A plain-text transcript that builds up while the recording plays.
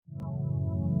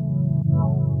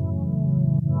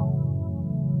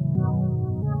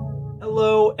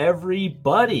Hello,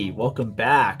 everybody. Welcome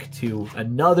back to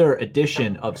another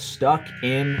edition of Stuck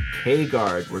in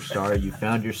K-Guard. We're sorry you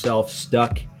found yourself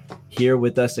stuck here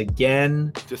with us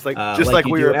again. Just like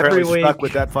we were apparently stuck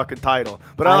with that fucking title.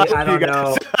 But I don't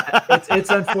know. It's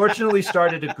unfortunately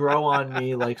started to grow on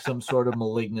me like some sort of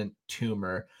malignant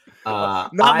tumor.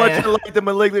 Not much like the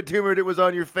malignant tumor that was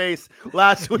on your face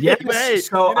last week. Yes, hey,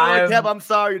 so you know what, Kev? I'm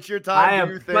sorry. It's your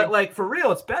time. But like for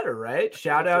real, it's better, right?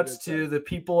 Shout outs to the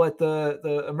people at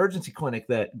the emergency clinic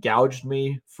that gouged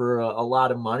me for a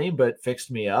lot of money, but fixed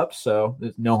me up. So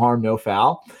there's no harm, no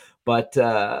foul. But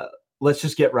let's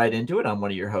just get right into it. I'm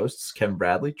one of your hosts, Kevin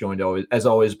Bradley, joined as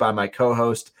always by my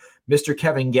co-host, Mr.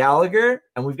 Kevin Gallagher.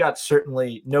 And we've got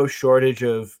certainly no shortage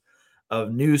of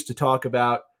news to talk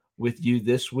about with you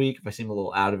this week. If I seem a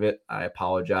little out of it, I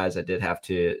apologize. I did have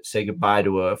to say goodbye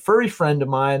to a furry friend of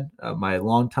mine, my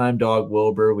longtime dog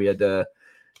Wilbur. We had to,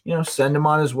 send him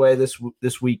on his way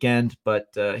this weekend,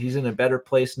 but he's in a better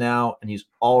place now, and he's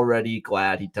already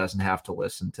glad he doesn't have to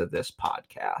listen to this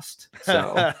podcast.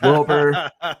 So, Wilbur,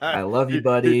 I love you,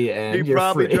 buddy, and he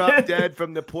probably dropped dead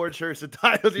from the poor church of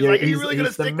titles. He's like, are you really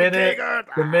gonna stick with K-Guard?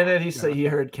 The minute he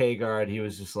heard K-Guard, he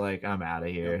was just like, I'm out of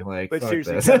here. Like, but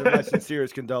seriously, Kevin, my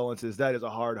sincerest condolences. That is a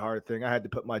hard thing. I had to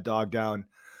put my dog down.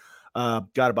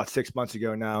 About 6 months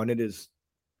ago now, and it is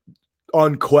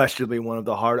unquestionably one of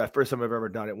the first time I've ever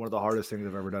done it. One of the hardest things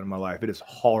I've ever done in my life. It is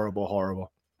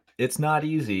horrible. It's not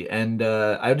easy. And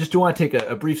I just do want to take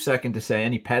a brief second to say,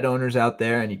 any pet owners out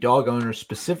there, any dog owners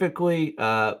specifically,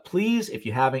 please, if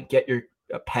you haven't, get your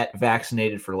pet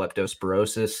vaccinated for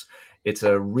leptospirosis. It's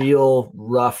a real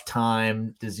rough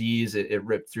time disease. It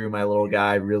ripped through my little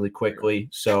guy really quickly.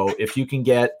 So if you can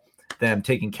get them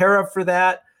taken care of for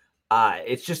that,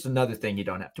 it's just another thing you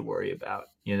don't have to worry about,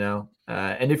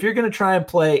 and if you're going to try and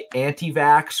play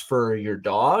anti-vax for your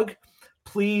dog,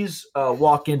 please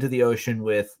walk into the ocean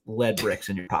with lead bricks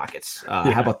in your pockets.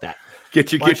 How about that?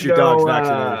 Get your dogs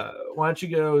vaccinated. Why don't you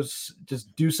go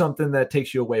just do something that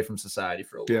takes you away from society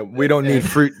for a little bit? We don't need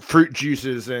fruit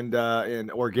juices and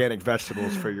organic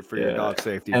vegetables for your dog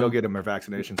safety. Go get them their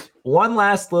vaccinations. One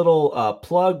last little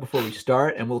plug before we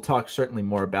start, and we'll talk certainly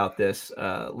more about this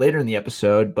later in the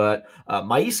episode, but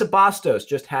Maisa Bastos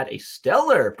just had a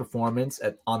stellar performance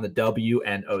on the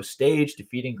WNO stage,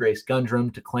 defeating Grace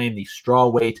Gundrum to claim the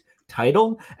strawweight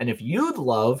title. And if you'd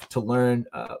love to learn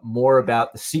more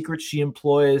about the secrets she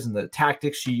employs and the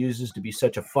tactics she uses to be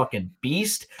such a fucking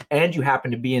beast, and you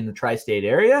happen to be in the tri-state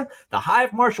area, the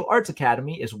Hive Martial Arts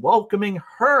Academy is welcoming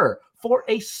her for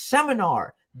a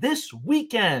seminar this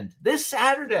weekend, this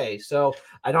Saturday. So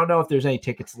I don't know if there's any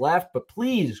tickets left, but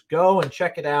please go and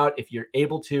check it out if you're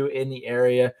able to in the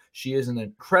area. She is an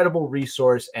incredible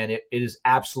resource, and it is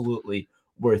absolutely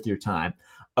worth your time.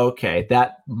 Okay,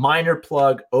 that minor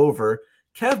plug over.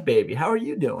 Kev, baby, how are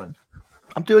you doing?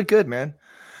 I'm doing good, man.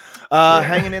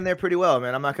 Hanging in there pretty well,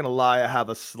 man. I'm not going to lie. I have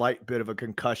a slight bit of a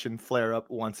concussion flare up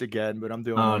once again, but I'm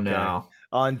doing okay. No.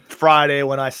 On Friday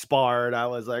when I sparred, I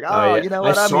was like, you know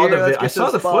what? I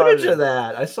saw the footage of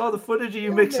that. I saw the footage of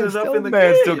you mixing it up in the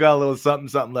game. Still got a little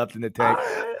something left in the tank.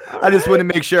 I just wanted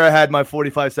to make sure I had my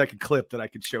 45-second clip that I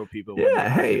could show people. Yeah,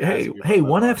 hey,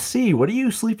 ONE FC, what are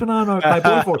you sleeping on my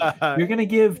boy for? You're going to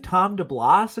give Tom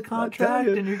DeBlas a contract,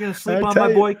 and you're going to sleep on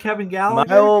my boy Kevin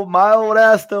Gallagher? My old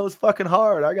ass, though, is fucking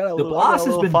hard. DeBlas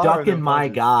has been ducking my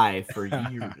guy for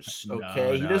years,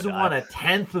 okay? He doesn't want a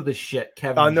tenth of the shit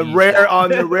Kevin on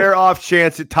the rare off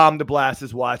chance that Tom DeBlas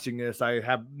is watching this, I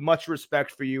have much respect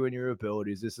for you and your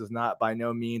abilities. This is not by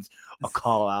no means a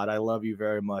call out. I love you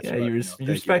very much. Yeah, you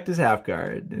respect his half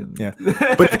guard. Yeah,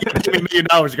 but if you give me $1 million,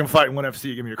 you're gonna fight in ONE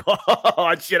FC. Give me your call.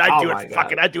 Shit,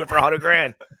 I do it for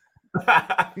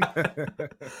 $100,000.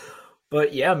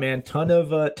 But yeah, man, ton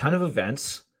of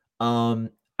events.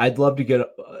 I'd love to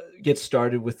get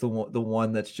started with the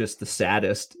one that's just the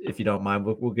saddest, if you don't mind.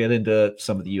 We'll get into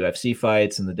some of the UFC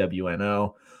fights and the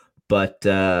WNO, but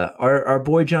our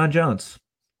boy John Jones.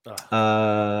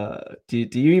 Do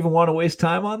you even want to waste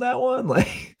time on that one?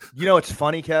 Like, it's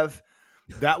funny, Kev.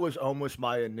 That was almost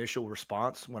my initial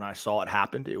response when I saw it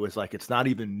happened. It was like, it's not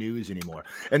even news anymore.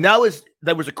 And that was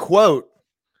a quote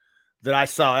that I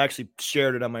saw. I actually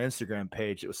shared it on my Instagram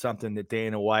page. It was something that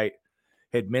Dana White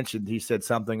had mentioned. He said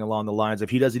something along the lines of,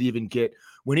 he doesn't even get,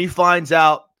 when he finds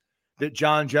out that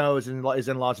John Jones is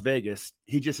in Las Vegas,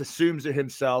 he just assumes to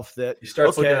himself that he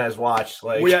starts looking at his watch.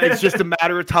 Like, it's just a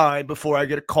matter of time before I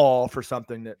get a call for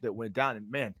something that went down.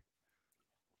 And man,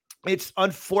 it's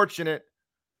unfortunate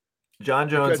John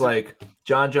Jones, because like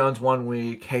John Jones 1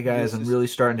 week. Hey guys, this I'm is really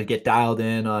starting to get dialed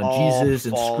in on all Jesus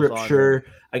and falls on him. scripture.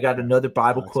 I got another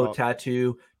Bible It's quote all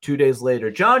tattoo. 2 days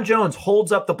later, John Jones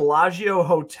holds up the Bellagio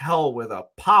Hotel with a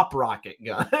pop rocket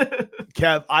gun.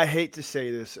 Kev, I hate to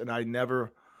say this, and I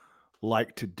never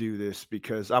like to do this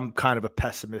because I'm kind of a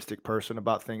pessimistic person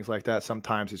about things like that.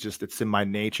 Sometimes it's in my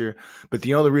nature. But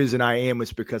the only reason I am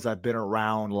is because I've been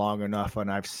around long enough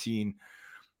and I've seen,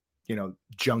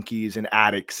 junkies and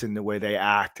addicts and the way they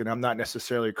act. And I'm not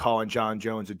necessarily calling John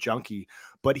Jones a junkie,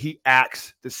 but he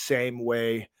acts the same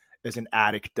way as an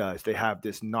addict does. They have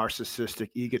this narcissistic,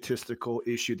 egotistical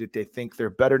issue that they think they're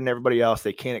better than everybody else.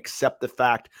 They can't accept the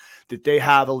fact that they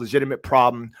have a legitimate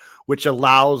problem, which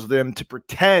allows them to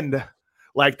pretend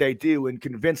like they do and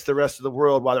convince the rest of the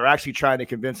world while they're actually trying to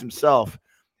convince himself.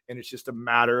 And it's just a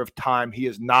matter of time. He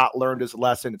has not learned his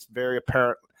lesson. It's very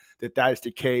apparent that that is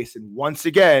the case. And once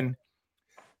again,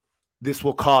 this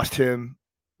will cost him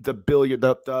the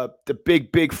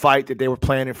big fight that they were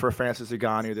planning for Francis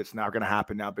Ngannou. That's not going to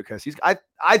happen now because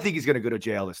I think he's going to go to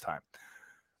jail this time.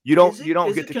 You don't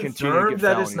get to continue to get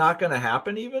that felonies. It's not going to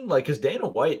happen even? Like, because Dana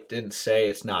White didn't say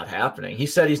it's not happening. He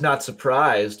said he's not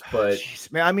surprised, but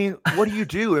Jeez, man, I mean, what do you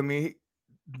do? I mean,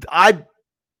 I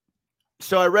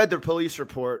read the police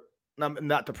report,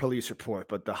 not the police report,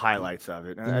 but the highlights of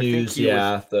it. And the I news,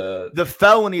 think the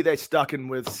felony they stuck him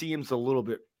with seems a little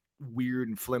bit weird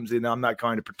and flimsy. Now, I'm not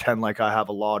going to pretend like I have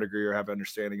a law degree or have an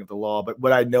understanding of the law, but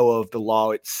what I know of the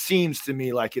law, it seems to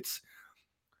me like it's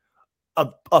a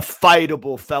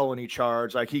fightable felony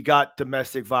charge. Like he got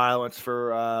domestic violence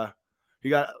for he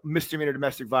got misdemeanor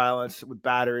domestic violence with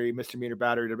battery, misdemeanor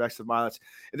battery domestic violence,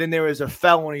 and then there was a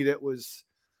felony that was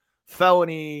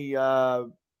felony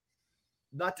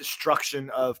not destruction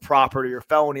of property or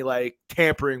felony like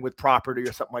tampering with property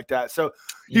or something like that. So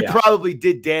he probably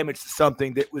did damage to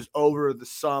something that was over the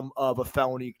sum of a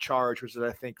felony charge, which is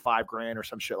I think $5,000 or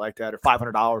some shit like that, or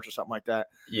 $500 or something like that.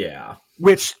 Yeah.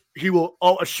 Which he will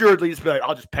assuredly just be like,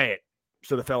 I'll just pay it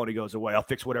so the felony goes away. I'll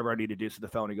fix whatever I need to do so the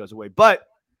felony goes away. But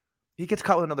he gets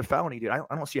caught with another felony, dude. I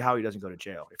don't see how he doesn't go to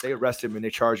jail. If they arrest him and they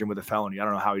charge him with a felony, I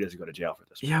don't know how he doesn't go to jail for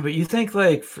this. Yeah, but you think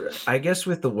like, I guess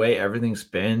with the way everything's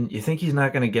been, you think he's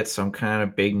not going to get some kind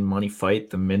of big money fight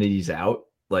the minute he's out?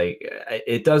 Like,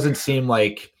 it doesn't seem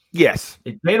like. Yes.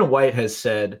 Dana White has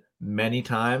said many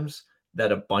times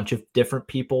that a bunch of different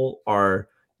people are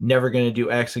never going to do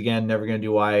X again, never going to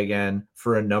do Y again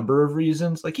for a number of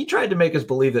reasons. Like he tried to make us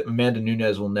believe that Amanda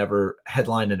Nunes will never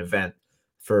headline an event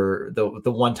for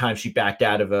the one time she backed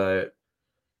out of a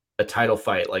title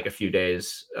fight like a few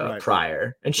days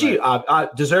prior. And she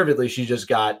deservedly, she just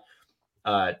got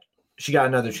she got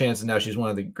another chance and now she's one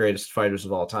of the greatest fighters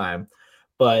of all time.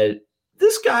 But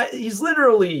this guy, he's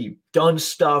literally done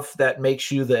stuff that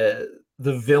makes you the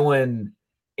villain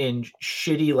in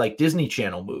shitty like Disney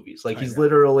Channel movies. Like he's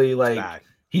literally like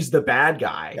he's the bad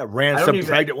guy. Yeah, ran some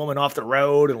pregnant woman off the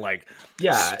road and like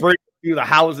sprayed through the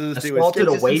houses, assaulted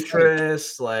a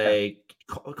waitress,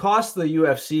 cost the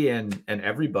UFC and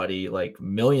everybody like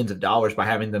millions of dollars by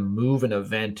having them move an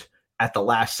event at the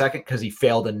last second because he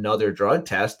failed another drug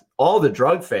test. All the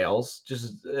drug fails.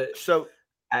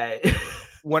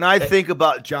 When I think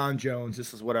about John Jones,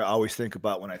 this is what I always think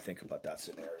about when I think about that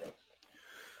scenario.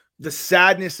 The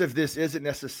sadness of this isn't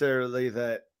necessarily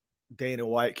that Dana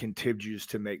White continues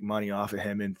to make money off of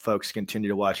him and folks continue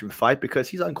to watch him fight because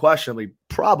he's unquestionably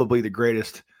probably the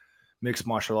greatest mixed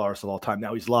martial artist of all time.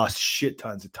 Now he's lost shit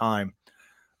tons of time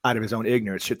out of his own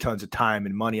ignorance, shit tons of time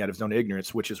and money out of his own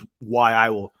ignorance, which is why I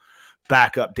will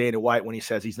back up Dana White when he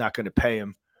says he's not going to pay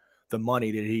him the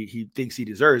money that he thinks he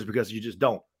deserves because you just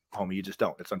don't, homie. You just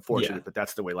don't. It's unfortunate, but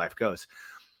that's the way life goes.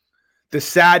 The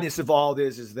sadness of all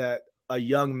this is that a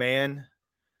young man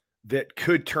that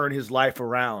could turn his life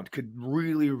around, could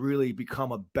really, really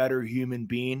become a better human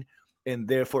being and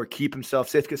therefore keep himself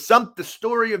safe. Because the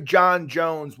story of John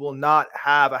Jones will not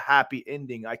have a happy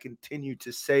ending. I continue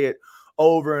to say it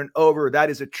over and over.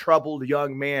 That is a troubled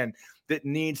young man that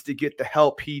needs to get the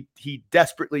help he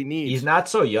desperately needs. He's not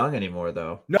so young anymore,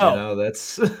 though. No,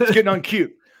 that's it's getting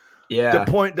uncute. Yeah.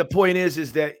 The point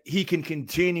is that he can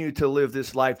continue to live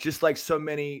this life just like so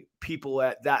many people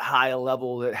at that high a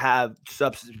level that have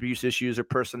substance abuse issues or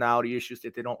personality issues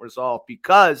that they don't resolve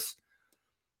because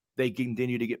they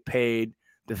continue to get paid.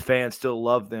 The fans still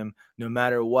love them no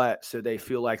matter what. So they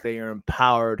feel like they are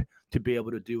empowered to be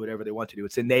able to do whatever they want to do.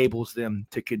 It enables them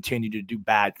to continue to do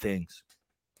bad things.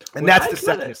 And that's the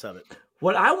sadness of it.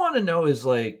 What I want to know is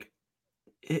like,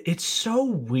 it's so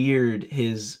weird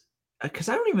because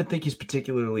I don't even think he's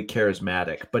particularly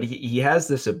charismatic, but he has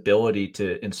this ability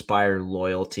to inspire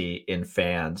loyalty in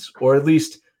fans, or at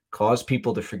least cause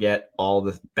people to forget all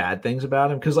the bad things about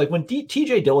him. Because like when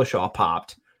TJ Dillashaw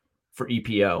popped for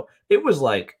EPO, it was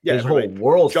like his whole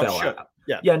world fell out.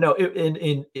 Yeah, no,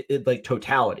 in like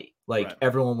totality, like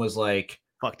everyone was like,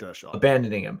 fuck Dillashaw,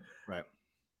 abandoning him. Right.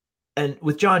 And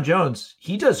with John Jones,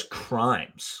 he does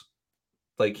crimes.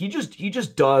 Like he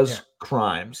just does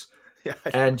crimes. Yeah.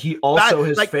 And he also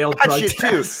has failed drug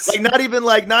tests. Too. Not even he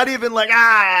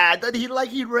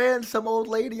ran some old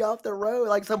lady off the road,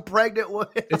 like some pregnant woman.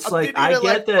 It's like I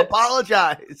get that.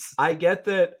 Apologize. I get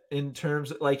that in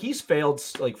terms of, like, he's failed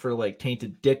like for like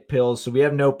tainted dick pills, so we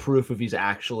have no proof if he's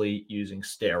actually using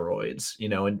steroids,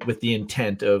 and with the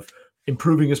intent of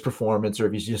improving his performance, or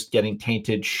if he's just getting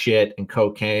tainted shit and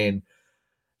cocaine.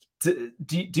 Do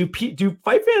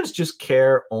fight fans just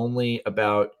care only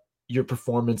about your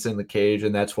performance in the cage,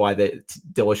 and that's why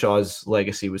Dillashaw's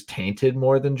legacy was tainted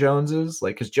more than Jones's?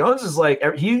 Like, because Jones is like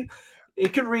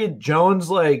it could read Jones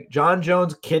like John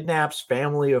Jones kidnaps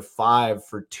family of 5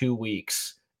 for 2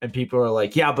 weeks, and people are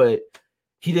like, yeah, but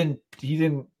he didn't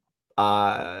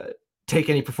take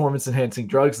any performance enhancing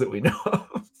drugs that we know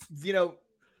of.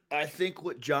 I think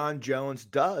what John Jones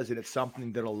does, and it's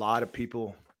something that a lot of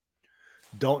people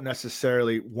don't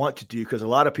necessarily want to do, because a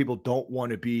lot of people don't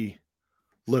want to be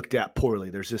looked at poorly.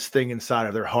 There's this thing inside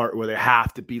of their heart where they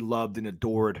have to be loved and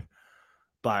adored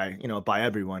by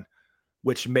everyone,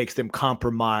 which makes them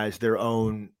compromise their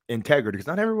own integrity, because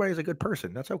not everybody's a good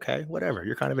person. That's okay. Whatever.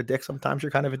 You're kind of a dick. Sometimes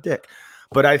you're kind of a dick.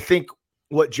 But I think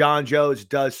what John Jones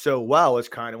does so well is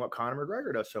kind of what Conor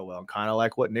McGregor does so well, and kind of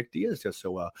like what Nick Diaz does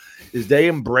so well, is they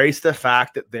embrace the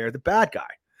fact that they're the bad guy.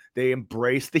 They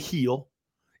embrace the heel,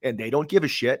 and they don't give a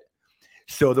shit.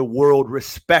 So the world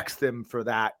respects them for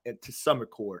that, and to some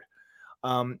accord.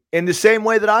 In the same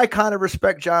way that I kind of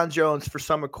respect John Jones to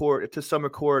some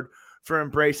accord for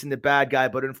embracing the bad guy.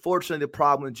 But unfortunately, the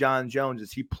problem with John Jones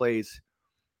is he plays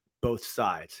both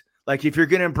sides. Like, if you're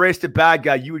going to embrace the bad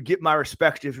guy, you would get my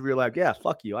respect if you were like, yeah,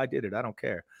 fuck you, I did it, I don't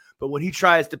care. But when he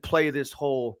tries to play this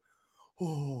whole,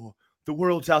 the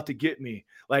world's out to get me,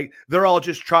 like they're all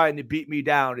just trying to beat me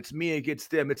down, it's me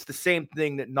against them. It's the same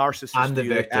thing that narcissists do,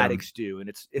 that addicts do, and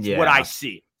it's what I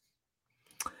see.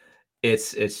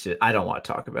 It's just, I don't want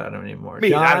to talk about him anymore.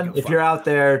 John, if you're out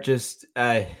there, just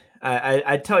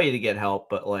I'd tell you to get help,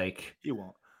 but like, you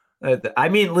won't. I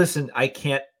mean, listen, I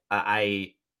can't.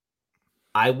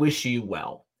 I wish you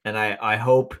well, and I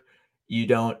hope you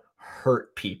don't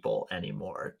hurt people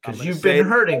anymore, because you've been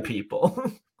hurting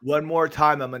people. One more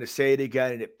time, I'm going to say it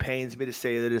again, and it pains me to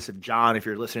say this. If John, if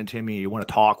you're listening to me, you want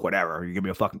to talk, whatever, you give me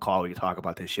a fucking call, we can talk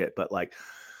about this shit. But like,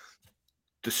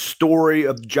 the story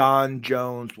of John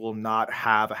Jones will not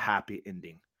have a happy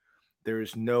ending. There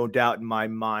is no doubt in my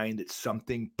mind that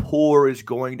something poor is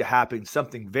going to happen.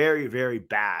 Something very, very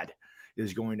bad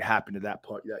is going to happen to that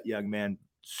young man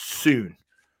soon.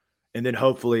 And then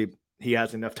hopefully he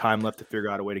has enough time left to figure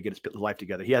out a way to get his life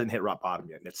together. He hasn't hit rock bottom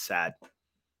yet, and it's sad.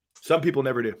 Some people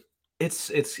never do.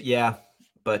 It's yeah,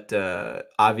 but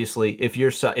obviously, if you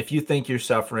think you're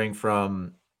suffering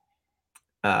from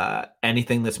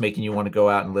anything that's making you want to go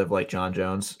out and live like John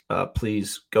Jones,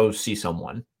 please go see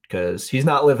someone, because he's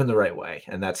not living the right way,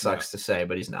 and that sucks to say,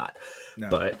 but he's not. No.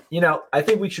 But I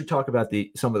think we should talk about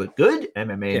some of the good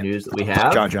MMA news that we have.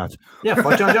 Fuck John Jones. Yeah,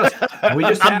 fuck John Jones. We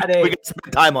just had we got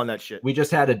some time on that shit. We just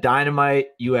had a dynamite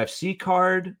UFC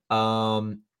card.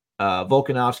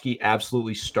 Volkanovski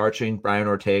absolutely starching Brian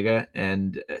Ortega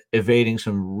and evading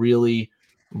some really,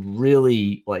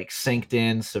 really like synced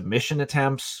in submission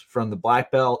attempts from the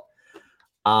black belt.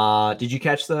 Did you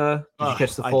catch the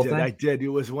full thing? I did. It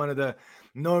was one of the.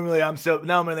 Normally I'm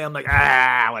like,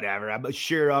 whatever. I'm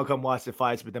sure I'll come watch the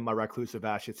fights, but then my reclusive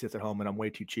ass shit sits at home and I'm way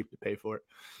too cheap to pay for it.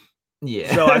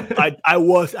 Yeah. So I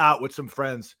was out with some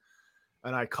friends,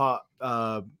 and I caught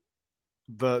the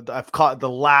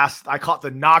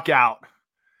knockout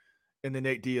in the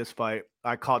Nate Diaz fight.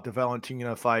 I caught the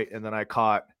Valentino fight, and then I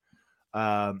caught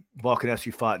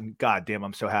Volkanovski fight, and goddamn,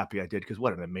 I'm so happy I did, because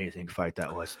what an amazing fight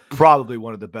that was. Probably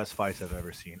one of the best fights I've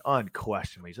ever seen,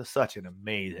 unquestionably. Just such an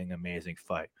amazing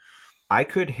fight. I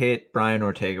could hit Brian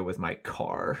Ortega with my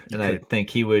car, and I think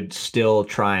he would still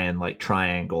try and like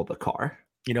triangle the car.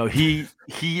 He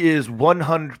is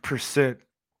 100%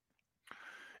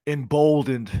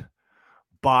 emboldened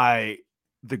by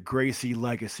the Gracie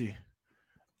legacy,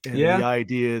 and the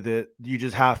idea that you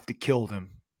just have to kill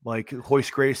them. Like, Royce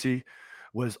Gracie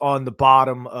was on the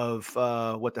bottom of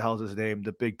what the hell is his name?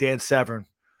 The big Dan Severn.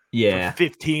 Yeah. For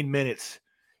 15 minutes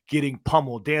getting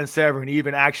pummeled. Dan Severn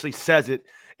even actually says it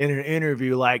in an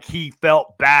interview, like he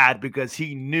felt bad because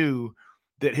he knew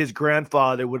that his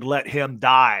grandfather would let him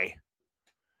die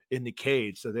in the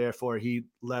cage. So therefore he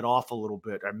let off a little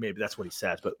bit, or maybe that's what he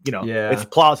says, but it's Yeah.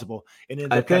 plausible, and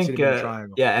ends I up catching think, him in the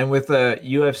triangle. yeah, and with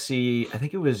UFC, I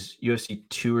think it was UFC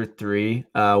 2 or 3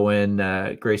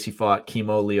 when Gracie fought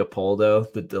Chemo Leopoldo,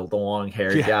 the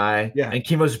long-haired guy. Yeah. And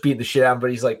Chemo's beating the shit out of him,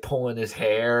 but he's like pulling his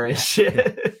hair and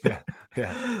shit.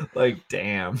 Yeah. Like,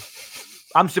 damn.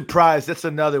 I'm surprised. That's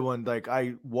another one. Like,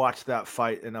 I watched that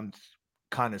fight, and I'm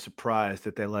kind of surprised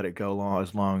that they let it go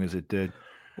as long as it did.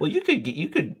 Well, you could.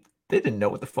 They didn't know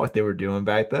what the fuck they were doing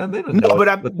back then. They didn't know.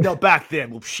 No, back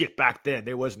then. Well, shit, back then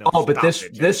there was no. Oh, but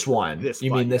this one. This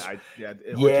you fight, mean this?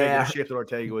 Ortega, shit that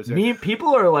Ortega was in.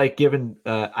 People are like giving.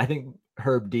 I think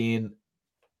Herb Dean,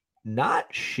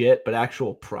 not shit, but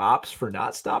actual props for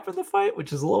not stopping the fight,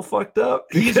 which is a little fucked up.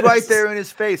 He's right there in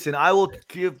his face, and I will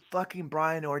give fucking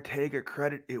Brian Ortega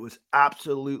credit. It was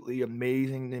absolutely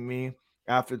amazing to me.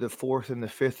 After the 4th and the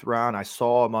 5th round, I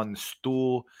saw him on the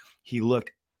stool. He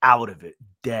looked out of it,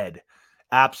 dead,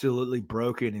 absolutely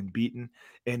broken and beaten.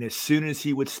 And as soon as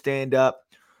he would stand up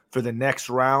for the next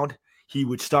round, he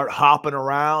would start hopping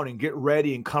around and get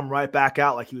ready and come right back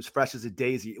out like he was fresh as a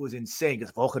daisy. It was insane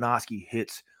because Volkanovski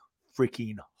hits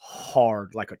freaking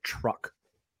hard like a truck.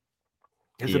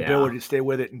 His ability to stay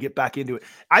with it and get back into it.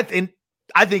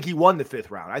 I think he won the 5th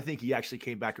round. I think he actually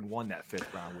came back and won that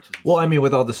 5th round, which is well, I mean,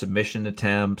 with all the submission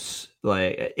attempts,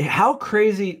 like how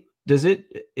crazy is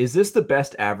this the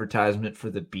best advertisement for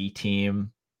the B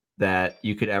team that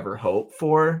you could ever hope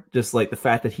for? Just like the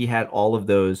fact that he had all of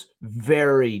those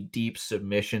very deep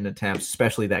submission attempts,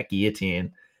 especially that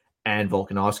guillotine, and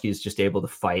Volkanovski is just able to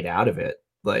fight out of it.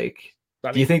 Like,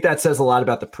 do you think that says a lot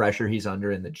about the pressure he's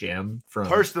under in the gym?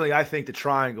 Personally, I think the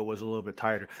triangle was a little bit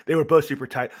tighter. They were both super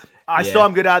tight. I saw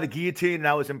him get out of the guillotine, and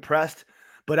I was impressed.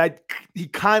 But he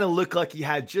kind of looked like he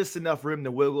had just enough room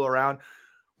to wiggle around.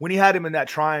 When he had him in that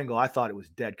triangle, I thought it was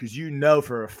dead because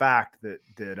for a fact that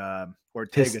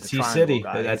Ortega's a triangle City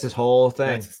guy. That's his whole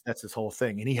thing. That's his whole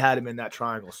thing, and he had him in that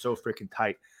triangle so freaking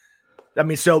tight. I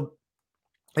mean, so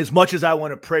as much as I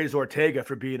want to praise Ortega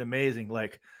for being amazing,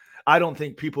 like I don't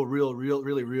think people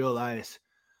really realize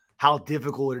how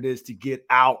difficult it is to get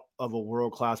out of a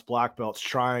world-class black belt's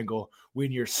triangle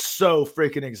when you're so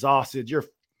freaking exhausted. You're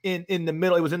in the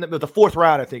middle. It was the 4th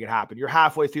round, I think it happened. You're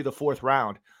halfway through the 4th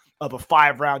round of a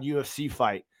 5-round UFC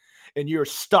fight, and you're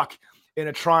stuck in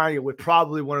a triangle with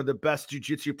probably one of the best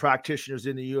jiu-jitsu practitioners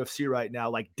in the UFC right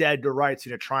now, like dead to rights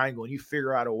in a triangle, and you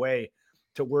figure out a way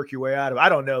to work your way out of it. I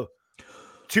don't know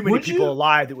too many people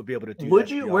alive that would be able to do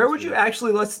that. Where would you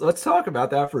actually, let's talk about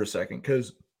that for a second,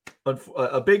 because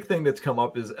a big thing that's come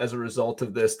up is as a result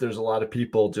of this, there's a lot of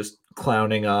people just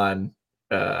clowning on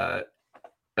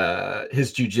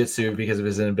his jiu-jitsu because of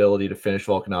his inability to finish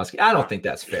Volkanovski. I don't think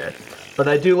that's fair, but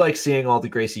I do like seeing all the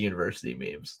Gracie University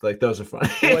memes. Like, those are funny.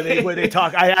 where they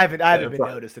talk. I haven't been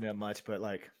noticing it much, but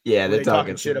like, they're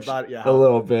talking shit about it. Yeah, a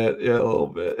little bit. Yeah, a little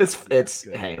bit. It's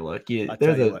hey, look,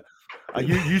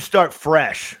 you start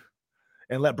fresh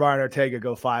and let Brian Ortega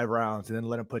go 5 rounds and then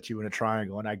let him put you in a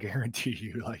triangle. And I guarantee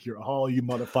you, like, all you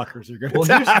motherfuckers are going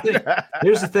to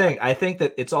here's the thing. I think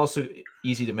that it's also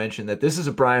easy to mention that this is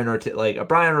a Brian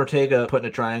Ortega putting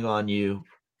a triangle on you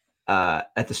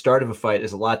at the start of a fight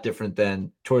is a lot different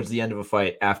than towards the end of a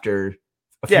fight after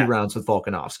a few rounds with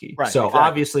Volkanovski. Right, so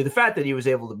obviously the fact that he was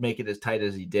able to make it as tight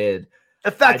as he did,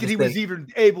 the fact that he was even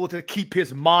able to keep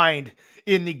his mind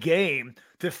in the game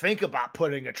to think about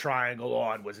putting a triangle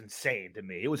on was insane to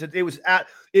me. It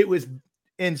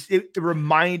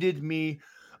reminded me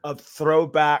of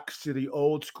throwbacks to the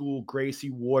old school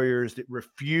Gracie Warriors that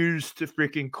refused to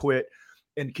freaking quit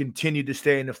and continued to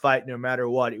stay in the fight no matter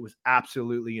what. It was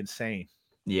absolutely insane.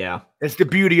 Yeah, it's the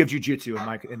beauty of jiu-jitsu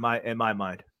in my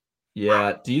mind.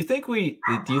 Yeah. Do you think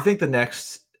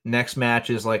the next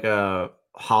match is like a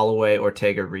Holloway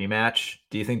Ortega rematch?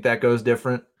 Do you think that goes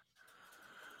different?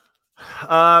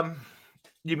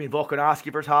 You mean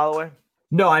Volkanovski versus Holloway?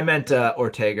 No, I meant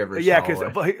Ortega versus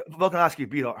Holloway. Because Volkanovski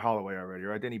beat Holloway already,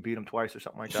 right? Didn't he beat him twice or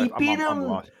something like that? I'm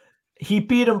lost. He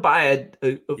beat him by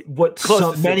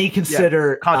many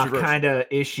consider kind of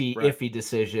iffy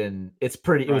decision. It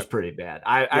was pretty bad.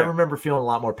 I remember feeling a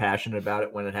lot more passionate about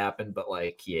it when it happened, but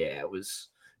it was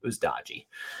dodgy.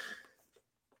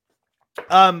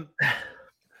 I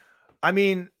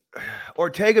mean,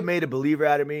 Ortega made a believer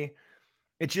out of me.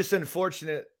 It's just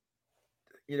unfortunate,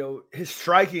 his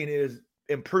striking is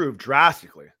improved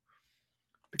drastically.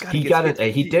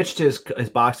 He ditched his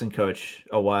boxing coach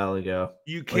a while ago.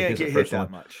 You can't get hit that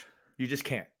much. You just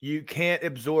can't. You can't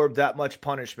absorb that much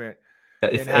punishment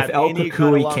and have any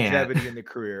kind of longevity in the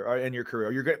career or in your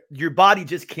career. Your body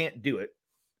just can't do it.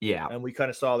 Yeah, and we kind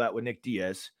of saw that with Nick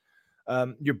Diaz.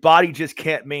 Your body just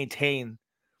can't maintain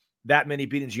that many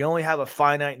beatings. You only have a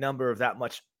finite number of that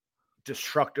much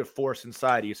destructive force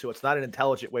inside you. So it's not an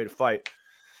intelligent way to fight.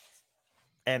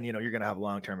 And, you're going to have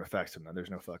long-term effects from that.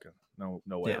 There's no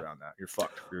way around that. You're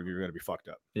fucked. You're going to be fucked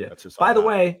up. Yeah. That's just By the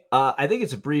way, I think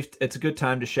it's a good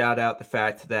time to shout out the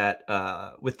fact that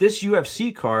with this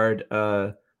UFC card,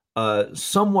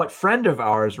 somewhat friend of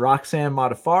ours, Roxanne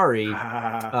Modafari, we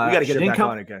got to get her back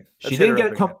on again. She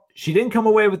didn't come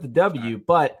away with the W,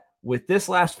 but with this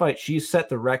last fight, she set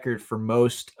the record for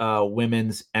most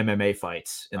women's MMA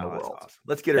fights in the world. Awesome.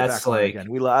 Let's get her back on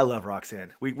again. I love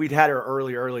Roxanne. We'd had her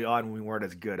early on when we weren't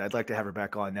as good. I'd like to have her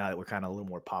back on now that we're kind of a little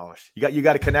more polished. You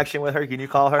got a connection with her? Can you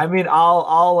call her? I mean,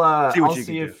 I'll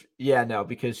see if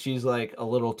because she's like a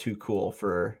little too cool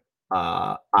for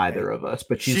either of us,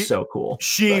 but she's so cool.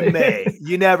 She may.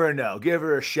 You never know. Give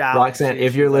her a shout. Roxanne,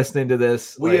 if you're listening to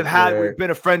this, we've been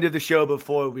a friend of the show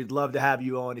before. We'd love to have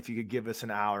you on. If you could give us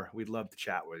an hour, we'd love to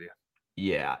chat with you.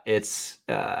 Yeah, it's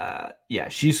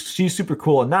she's super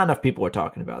cool, and not enough people are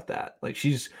talking about that. Like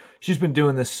she's been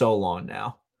doing this so long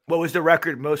now. What was the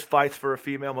record? Most fights for a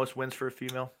female, most wins for a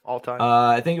female all time?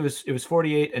 I think it was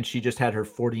 48, and she just had her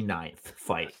 49th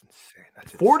fight.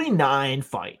 That's insane. 49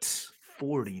 fights.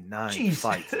 49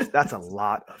 fights. That's a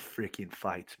lot of freaking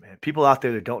fights, man. People out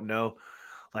there that don't know,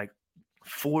 like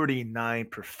 49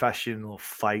 professional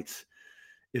fights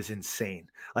is insane.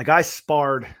 Like I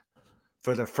sparred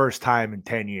for the first time in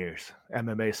 10 years,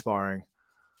 MMA sparring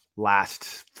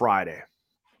last Friday,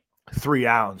 3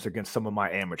 rounds against some of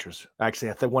my amateurs. Actually,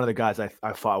 I think one of the guys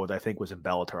I fought with, I think was in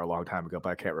Bellator a long time ago, but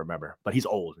I can't remember, but he's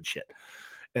old and shit.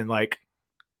 And like,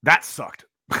 that sucked.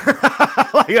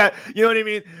 Like, you know what I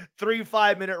mean? 3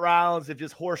 5-minute rounds of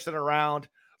just horsing around,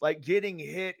 like getting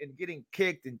hit and getting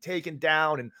kicked and taken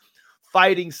down and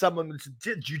fighting someone.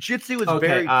 Jiu-jitsu was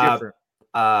very different.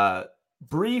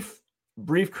 Brief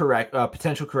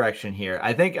potential correction here.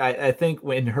 I think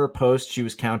in her post she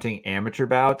was counting amateur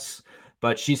bouts,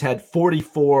 but she's had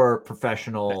 44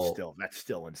 professional. That's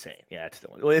still insane. Yeah, it's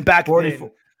still back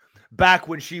 44. Back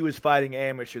when she was fighting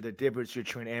amateur, the difference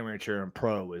between amateur and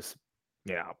pro was.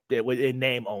 Yeah, it was in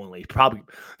name only. Probably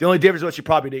the only difference was she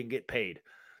probably didn't get paid,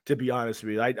 to be honest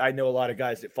with you. I know a lot of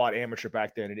guys that fought amateur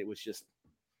back then, and it was just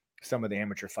some of the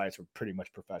amateur fights were pretty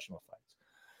much professional fights.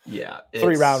 Yeah.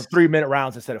 3-minute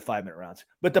rounds instead of 5-minute rounds.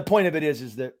 But the point of it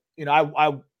is that,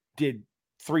 I did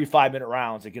 3 5-minute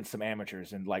rounds against some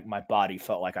amateurs, and like my body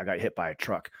felt like I got hit by a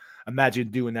truck. Imagine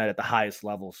doing that at the highest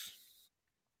levels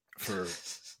for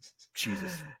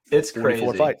Jesus. It's 44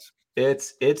 crazy. Fights.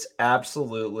 It's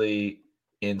absolutely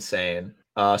insane.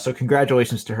 So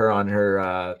congratulations to her on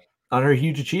her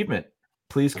huge achievement.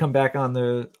 Please come back on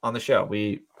the show.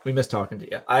 We miss talking to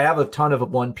you. I have a ton of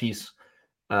One Piece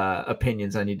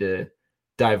opinions I need to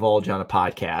divulge on a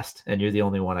podcast, and you're the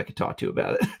only one I can talk to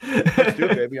about it. Let's do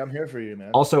it, baby. I'm here for you, man.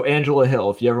 Also, Angela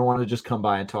Hill, if you ever want to just come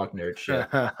by and talk nerd shit.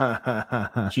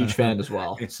 Huge fan as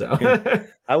well. So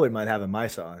I wouldn't mind having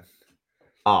Misa on.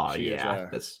 Oh, yeah.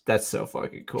 That's so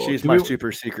fucking cool. She's my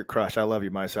super secret crush. I love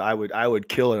you, Misa. I would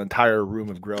kill an entire room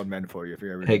of grown men for you if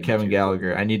you ever. Hey, Kevin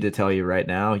Gallagher, I need to tell you right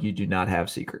now, you do not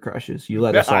have secret crushes. You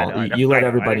let us all. You let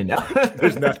everybody know.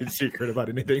 There's nothing secret about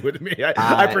anything with me.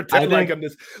 I pretend like I'm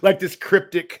this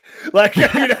cryptic, like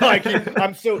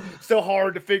I'm so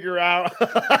hard to figure out.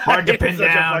 Hard to pin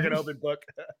down. A fucking open book.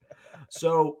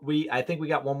 So I think we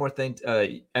got one more thing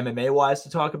MMA wise to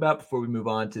talk about before we move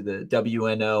on to the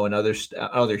WNO and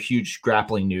other huge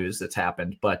grappling news that's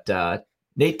happened. But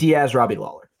Nate Diaz, Robbie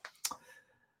Lawler.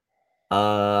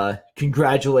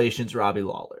 Congratulations, Robbie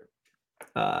Lawler.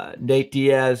 Nate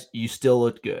Diaz, you still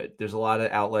look good. There's a lot of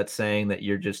outlets saying that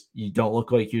you don't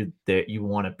look like you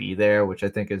want to be there, which I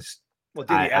think is. Well,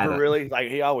 did he ever really? Like,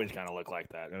 he always kind of looked like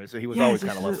that. I mean, so he was always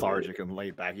kind of lethargic and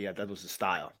laid back. Yeah, that was his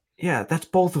style. Yeah, that's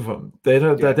both of them. They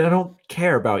don't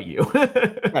care about you.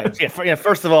 Right. Yeah,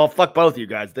 first of all, fuck both of you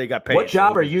guys. They got paid. What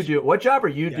job are you doing? What job are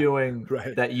you doing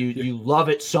that you love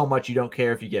it so much you don't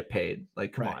care if you get paid?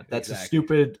 Like, come on, that's a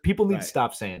stupid. People need to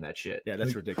stop saying that shit. Yeah,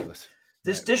 that's ridiculous.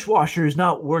 This dishwasher is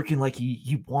not working like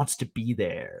he wants to be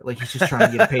there. Like he's just trying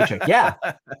to get a paycheck. Yeah,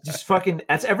 just fucking.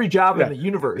 That's every job in the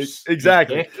universe.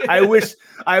 Exactly. I wish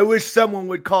someone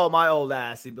would call my old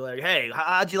ass and be like, "Hey,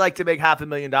 how'd you like to make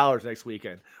 $500,000 next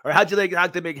weekend? Or how'd you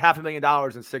like to make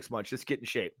 $500,000 in 6 months? Just get in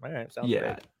shape." All right, sounds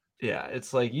great. Yeah.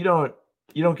 It's like you don't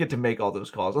get to make all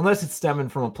those calls unless it's stemming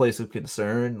from a place of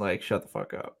concern. Like, shut the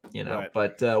fuck up, Right.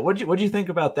 But what'd you think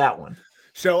about that one?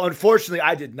 So, unfortunately,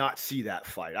 I did not see that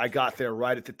fight. I got there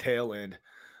right at the tail end.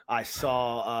 I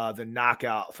saw the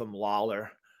knockout from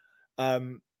Lawler.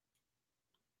 I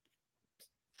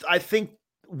think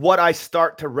what I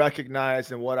start to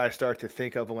recognize and what I start to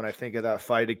think of when I think of that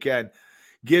fight, again,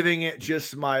 giving it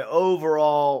just my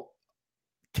overall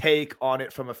take on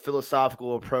it from a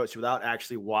philosophical approach without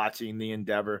actually watching the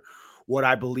endeavor, what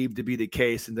I believe to be the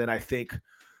case. And then I think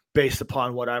based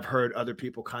upon what I've heard other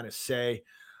people kind of say,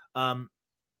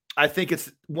 I think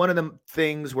it's one of the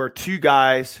things where two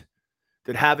guys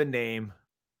that have a name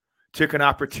took an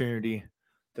opportunity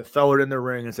to throw it in the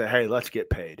ring and say, hey, let's get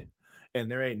paid.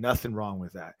 And there ain't nothing wrong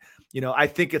with that. I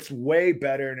think it's way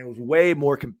better and it was way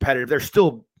more competitive. They're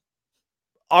still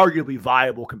arguably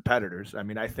viable competitors. I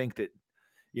mean, I think that,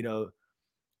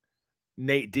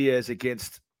 Nate Diaz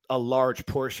against a large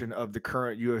portion of the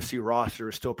current UFC roster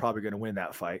is still probably going to win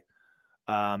that fight.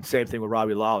 Same thing with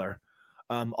Robbie Lawler.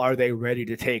 Are they ready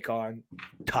to take on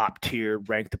top tier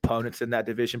ranked opponents in that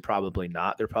division? Probably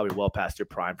not. They're probably well past their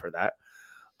prime for that.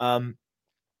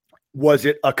 Was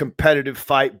it a competitive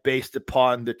fight based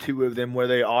upon the two of them where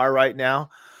they are right now?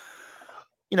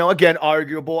 Again,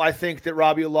 arguable. I think that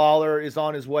Robbie Lawler is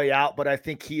on his way out, but I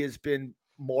think he has been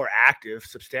more active,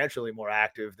 substantially more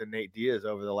active than Nate Diaz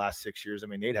over the last 6 years. I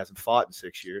mean, Nate hasn't fought in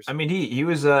 6 years. I mean, he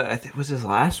was I think it was his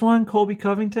last one, Colby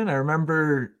Covington. I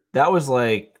remember that was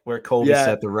like where Colby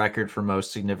set the record for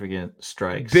most significant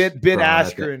strikes. Ben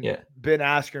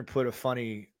Askren put a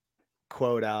funny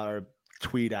quote out or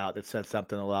tweet out that said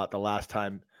something about the last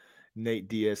time Nate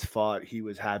Diaz fought, he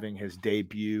was having his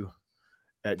debut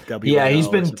at WNO. Yeah, he's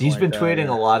been tweeting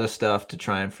a lot of stuff to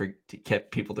try and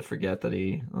get people to forget that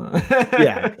he. But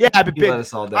Ben, let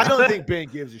us all down. I don't think Ben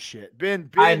gives a shit. Ben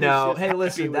I know. Hey,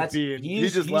 listen, he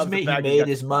made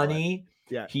his money.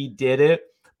 Yeah, he did it,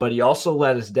 but he also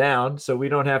let us down, so we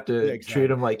don't have to treat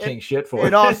him like king shit for it.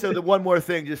 And also, the one more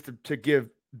thing, just to give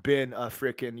Ben a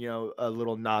freaking a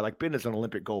little nod. Like Ben is an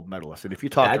Olympic gold medalist, and if you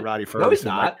talk to Roddy Ferguson, no, he's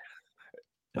not.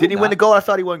 Didn't he win the gold? I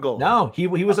thought he won gold. No, he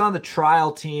was on the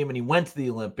trial team and he went to the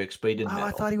Olympics, but he didn't.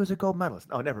 I thought he was a gold medalist.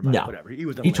 Oh, never mind. No. Whatever. He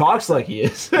was. He talks like he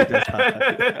is. Hey,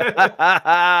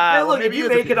 look, if you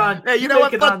make it on, hey, you know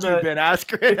what? Fuck you, Ben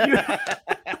Askren.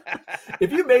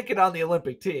 If you make it on the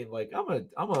Olympic team, like I'm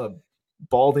a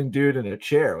balding dude in a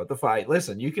chair. What the fuck?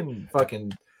 Listen, you can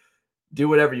fucking do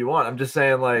whatever you want. I'm just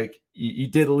saying, like you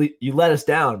let us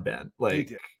down, Ben.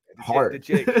 Like hard.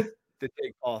 The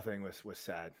Jake Paul thing was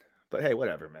sad. But hey,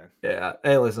 whatever, man. Yeah.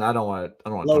 Hey, listen, I don't want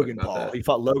to Logan talk about Paul. that. He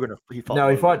fought Logan. He fought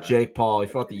Logan, Jake Paul. He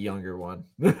fought the younger one.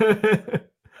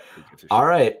 All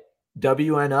right.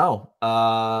 WNO.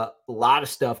 A lot of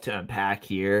stuff to unpack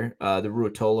here. The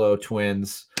Ruotolo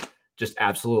twins just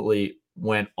absolutely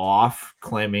went off,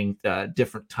 claiming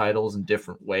different titles in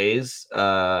different ways.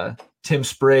 Tim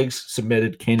Spriggs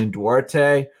submitted Kenan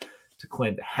Duarte to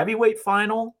claim the heavyweight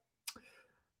final.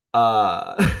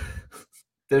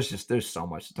 There's so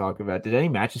much to talk about. Did any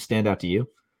matches stand out to you?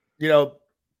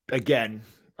 Again,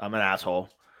 I'm an asshole,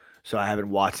 so I haven't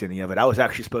watched any of it. I was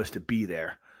actually supposed to be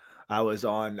there. I was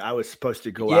supposed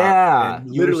to go out, and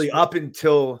literally up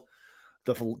until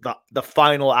the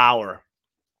final hour,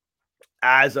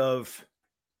 as of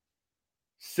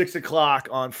 6 o'clock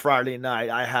on Friday night,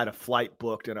 I had a flight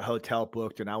booked and a hotel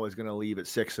booked, and I was going to leave at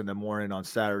 6 a.m. on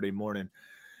Saturday morning.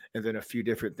 And then a few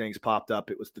different things popped up.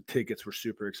 The tickets were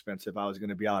super expensive. I was going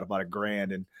to be out about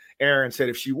 $1,000. And Aaron said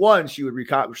if she won, she would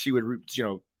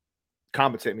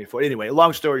compensate me for it. Anyway,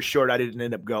 long story short, I didn't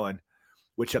end up going,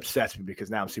 which upsets me because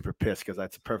now I'm super pissed because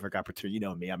that's a perfect opportunity. You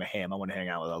know me, I'm a ham. I want to hang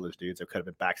out with all those dudes. I could have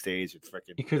been backstage with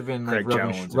freaking. You could have been like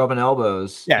rubbing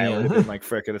elbows. Yeah, it would have been like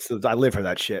freaking. I live for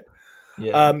that shit.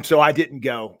 Yeah. So I didn't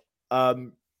go.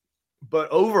 But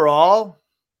overall,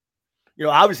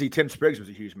 obviously Tim Spriggs was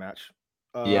a huge match.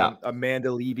 Amanda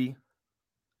Levy,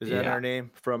 is that her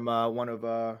name, from one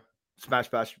of Smash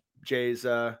Bash Jay's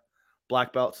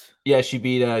black belts? Yeah, she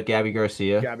beat Gabby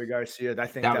Garcia. I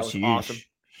think that was huge. Awesome.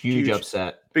 Huge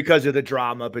upset because of the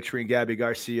drama between Gabby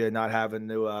Garcia not having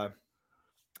to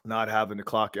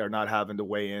clock or not having to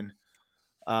weigh in.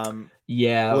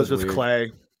 Elizabeth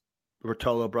Clay,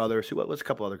 Ruotolo brothers. What was a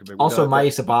couple other big also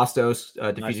Maisa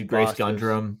Bastos defeated Grace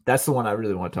Gundrum. That's the one I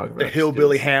really want to talk about. The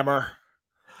Hillbilly Hammer.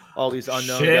 All these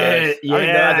unknown guys.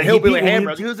 Yeah, the Hillbilly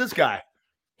Hammer. Who's this guy?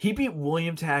 He beat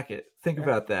William Tackett. Think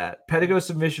about that. Pedigo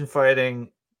submission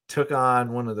fighting took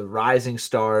on one of the rising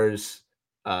stars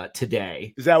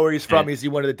today. Is that where he's from? Is he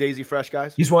one of the Daisy Fresh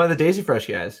guys? He's one of the Daisy Fresh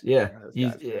guys. Yeah.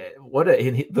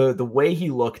 The way he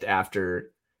looked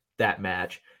after that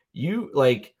match.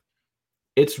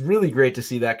 It's really great to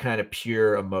see that kind of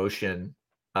pure emotion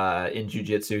in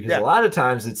jiu-jitsu because a lot of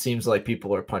times it seems like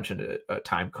people are punching a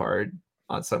time card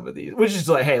on some of these, which is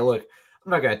like, hey, look,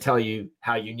 I'm not going to tell you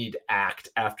how you need to act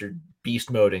after beast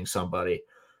moding somebody,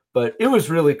 but it was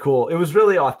really cool. It was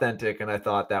really authentic. And I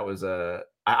thought that was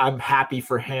I'm happy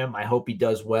for him. I hope he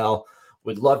does well.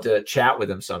 would love to chat with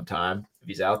him sometime if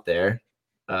he's out there.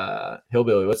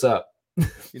 Hillbilly, what's up?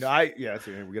 You know, we get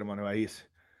him on ice.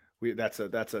 That's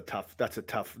a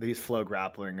tough. He's flow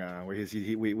grappling.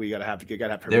 We gotta have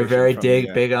permission. They're very from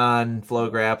big on flow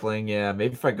grappling. Yeah,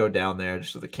 maybe if I go down there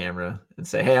just with a camera and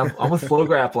say, "Hey, I'm with flow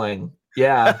grappling."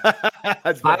 Yeah,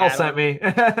 Kyle sent me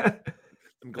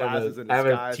some glasses I have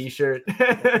a T-shirt.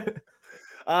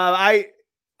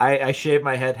 I shaved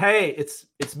my head. Hey,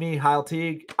 it's me, Heil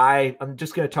Teague. I'm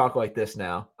just gonna talk like this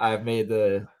now. I've made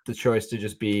the choice to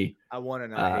just be. I want to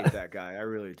not hate that guy. I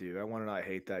really do. I want to not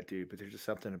hate that dude, but there's just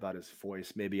something about his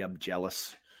voice. Maybe I'm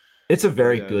jealous. It's a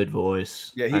very good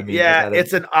voice. Yeah,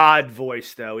 it's an odd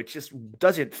voice though. It just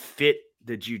doesn't fit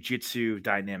the jiu-jitsu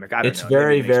dynamic. I don't know. It's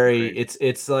very.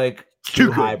 It's like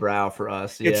too highbrow for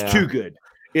us. Yeah. It's too good.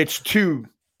 It's too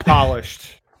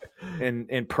polished.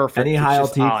 And perfect. Any Heil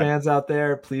Teague fans out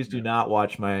there, please do not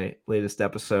watch my latest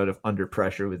episode of Under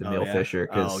Pressure with Emil Fisher,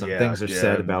 because some things are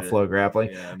said about flow grappling.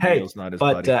 Hey,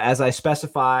 but as I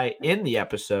specify in the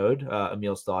episode,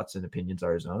 Emil's thoughts and opinions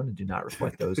are his own and do not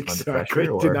reflect those of Under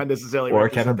Pressure or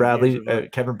Kevin Bradley,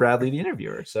 the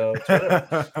interviewer. So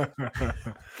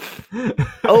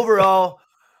overall,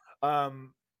 I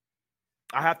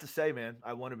have to say, man,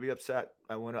 I want to be upset.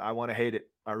 I want to hate it.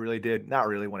 I really did. Not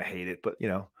really want to hate it, but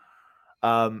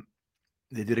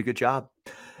they did a good job.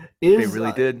 They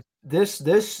really did.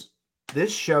 This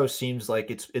show seems like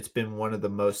it's been one of the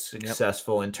most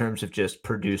successful in terms of just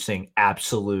producing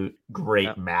absolute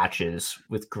great matches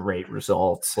with great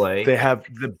results. Like, they have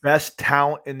the best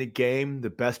talent in the game, the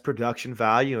best production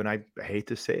value, and I hate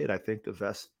to say it, I think the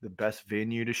best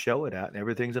venue to show it at. And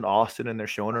everything's in Austin, and they're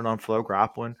showing it on Flow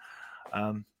Grappling.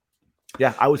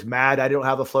 Yeah, I was mad I don't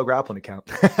have a Flow Grappling account.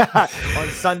 On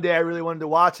Sunday, I really wanted to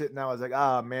watch it, and I was like,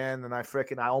 oh, man. And I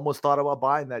almost thought about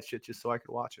buying that shit just so I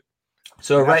could watch it.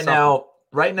 So right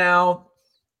now,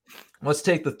 let's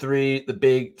take the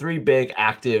three big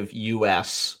active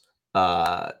U.S.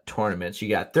 Tournaments. You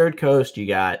got Third Coast, you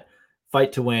got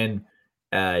Fight to Win,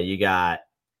 you got.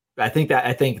 I think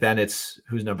then it's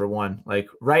who's number one. Like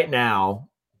right now,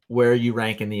 where are you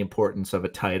ranking the importance of a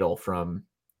title from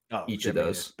each of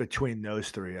those? Between those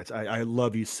three, I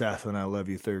love you, Seth, and I love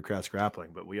you, Third Coast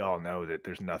Grappling, but we all know that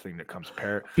there's nothing that comes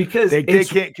compare, because they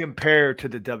can't compare to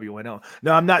the WNO.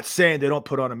 Now, I'm not saying they don't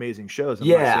put on amazing shows. I'm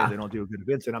not saying they don't do good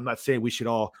events, and I'm not saying we should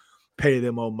all pay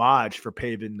them homage for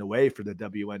paving the way for the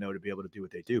WNO to be able to do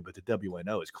what they do, but the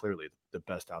WNO is clearly the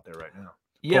best out there right now.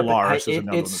 Yeah, Polaris is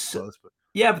another one that's close, but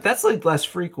that's like less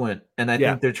frequent, and I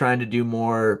think they're trying to do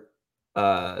more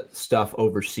stuff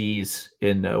overseas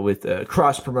with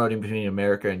cross promoting between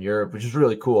America and Europe, which is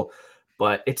really cool.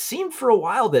 But it seemed for a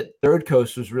while that Third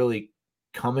Coast was really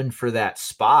coming for that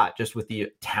spot, just with the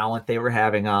talent they were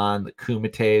having on the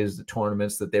Kumites, the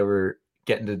tournaments that they were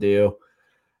getting to do.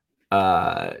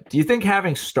 Do you think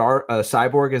having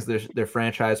Cyborg as their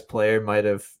franchise player might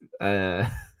have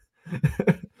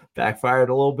backfired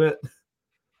a little bit?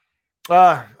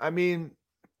 I mean,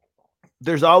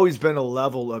 there's always been a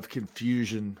level of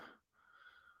confusion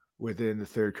within the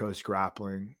Third Coast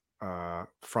Grappling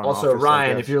front also, office,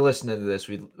 Ryan, if you're listening to this,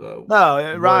 Ryan,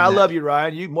 I love you,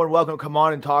 Ryan. You're more than welcome to come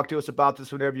on and talk to us about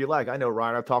this whenever you like. I know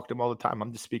Ryan. I talk to him all the time.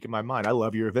 I'm just speaking my mind. I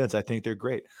love your events. I think they're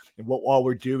great. And all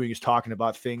we're doing is talking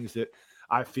about things that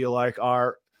I feel like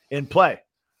are in play.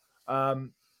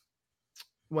 When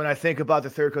I think about the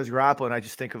Third Coast Grappling, I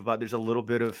just think about there's a little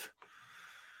bit of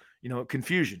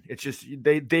confusion. It's just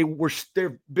they've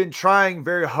been trying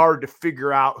very hard to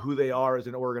figure out who they are as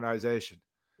an organization,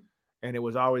 and it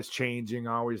was always changing,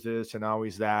 always this and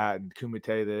always that, and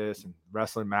Kumite this and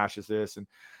wrestling matches this. And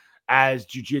as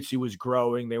jiu-jitsu was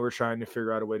growing, they were trying to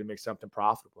figure out a way to make something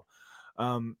profitable.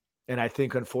 And I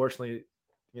think, unfortunately,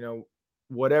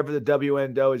 whatever the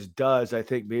WNO does, I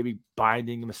think maybe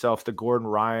binding himself to Gordon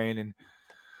Ryan and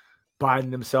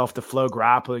binding themselves to Flow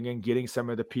Grappling and getting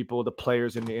some of the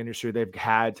players in the industry they've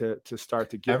had to start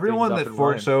to get everyone that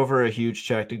forks over a huge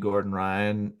check to Gordon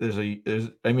Ryan.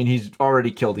 He's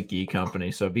already killed a gi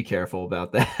company, so be careful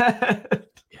about that.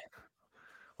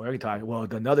 Well,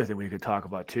 another thing we could talk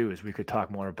about too is we could talk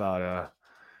more about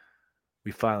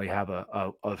we finally have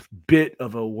a bit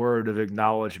of a word of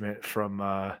acknowledgement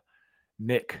from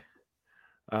Nick.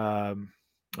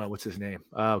 What's his name?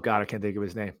 Oh God, I can't think of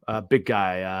his name. Big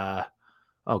guy.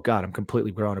 Oh God, I'm completely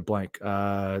drawing a blank.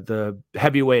 The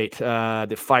heavyweight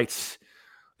that fights,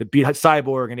 that beat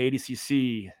Cyborg and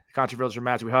ADCC controversial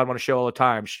match. We had him on a show all the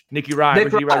time. Nicky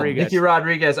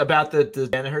Rodriguez about the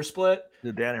Danaher split.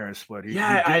 The Danaher split.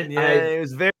 It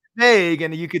was very vague,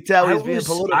 and you could tell he was being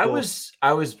political.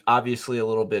 I was obviously a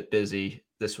little bit busy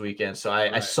this weekend, so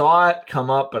I Right. saw it come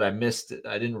up, but I missed it.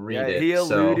 I didn't read Yeah, it. he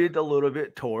So alluded a little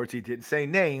bit towards. He didn't say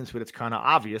names, but it's kind of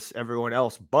obvious. Everyone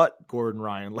else but Gordon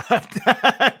Ryan left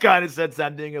kind of said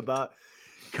something about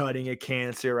cutting a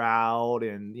cancer out,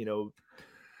 and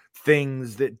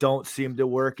things that don't seem to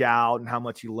work out, and how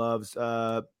much he loves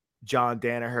John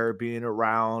Danaher being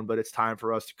around. But it's time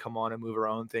for us to come on and move our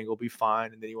own thing. We'll be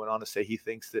fine. And then he went on to say he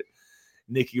thinks that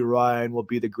Nicky Ryan will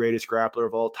be the greatest grappler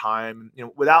of all time.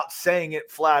 Without saying it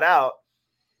flat out,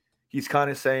 he's kind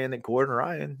of saying that Gordon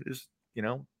Ryan is,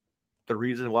 the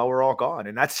reason why we're all gone.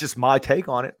 And that's just my take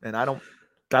on it. And I don't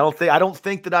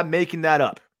think that I'm making that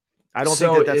up. I don't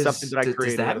think that that's something that I does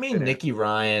created out that of mean thin air. Nicky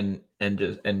Ryan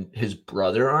and his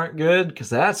brother aren't good? Because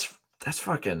that's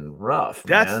fucking rough,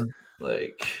 man.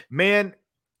 Man,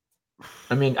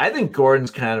 I mean, I think Gordon's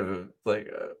kind of a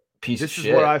piece of shit.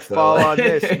 This is where I fall on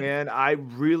this, man. I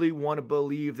really want to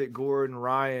believe that Gordon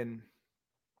Ryan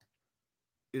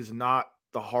is not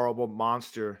the horrible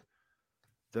monster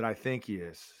that I think he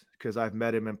is, because I've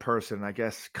met him in person. I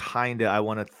guess I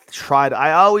want to try to.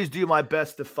 I always do my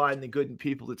best to find the good in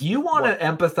people. You want to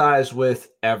empathize with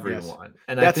everyone,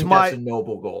 and I think that's a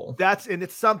noble goal. And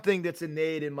it's something that's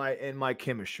innate in my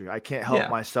chemistry. I can't help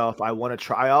myself. I want to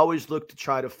try. I always look to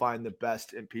try to find the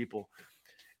best in people,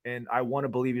 and I want to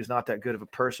believe he's not that good of a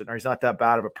person, or he's not that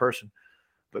bad of a person.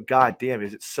 But God damn,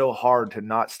 is it so hard to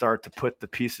not start to put the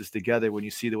pieces together when you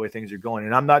see the way things are going?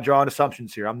 And I'm not drawing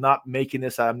assumptions here. I'm not taking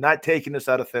this out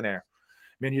of thin air.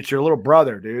 I mean, it's your little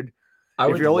brother, dude.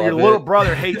 If your little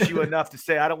brother hates you enough to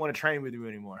say, I don't want to train with you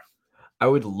anymore. I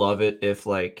would love it if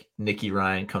Nicky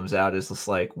Ryan comes out as just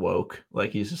woke.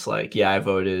 He's just yeah, I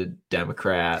voted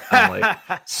Democrat. I'm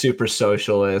super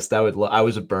socialist. I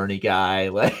was a Bernie guy.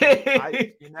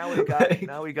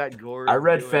 Now we got Gordon. I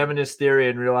read feminist theory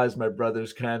and realized my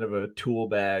brother's kind of a tool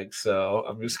bag. So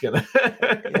I'm just gonna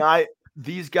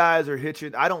these guys are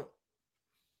hitching. To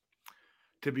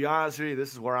be honest with you,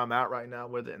 this is where I'm at right now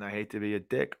with it. And I hate to be a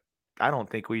dick. I don't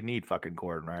think we need fucking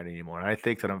Gordon Ryan anymore. And I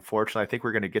think that, unfortunately, I think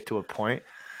we're going to get to a point.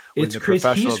 It's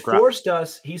crazy. He's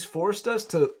forced us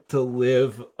to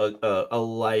live a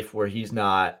life where he's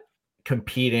not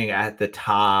competing at the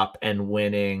top and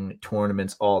winning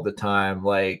tournaments all the time.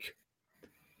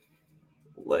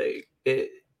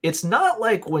 It's not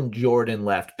like when Jordan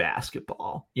left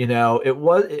basketball.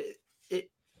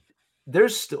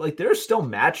 There's still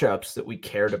matchups that we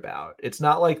cared about. It's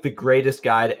not like the greatest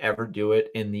guy to ever do it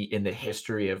in the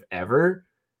history of ever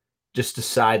just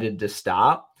decided to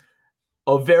stop.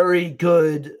 A very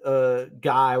good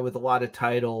guy with a lot of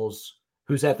titles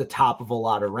who's at the top of a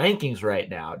lot of rankings right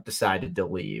now decided to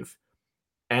leave,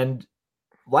 and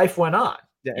life went on.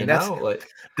 Yeah, and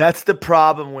that's the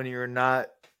problem when you're not.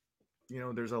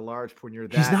 There's a large when you're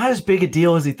that. He's not as big a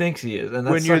deal as he thinks he is, and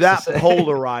when you're that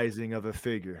polarizing of a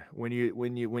figure, when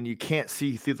you can't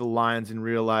see through the lines and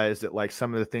realize that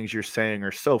some of the things you're saying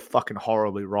are so fucking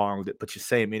horribly wrong, but you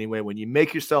say them anyway. When you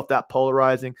make yourself that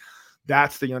polarizing,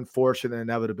 that's the unfortunate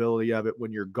inevitability of it.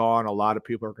 When you're gone, a lot of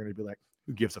people are going to be like,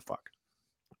 "Who gives a fuck?"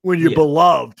 When you're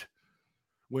beloved,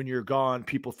 when you're gone,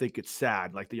 people think it's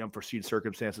sad, like the unforeseen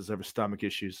circumstances of his stomach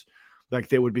issues.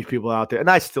 There would be people out there, and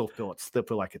I still feel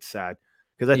like it's sad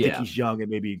because I think he's young and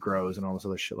maybe he grows and all this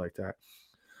other shit like that.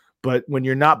 But when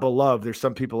you're not beloved, there's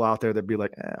some people out there that be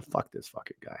like, fuck this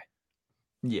fucking guy.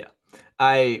 Yeah,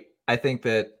 I think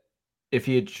that if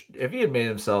he had made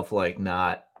himself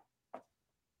not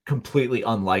completely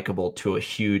unlikable to a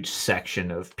huge section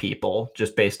of people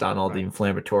just based on all the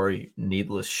inflammatory,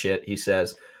 needless shit he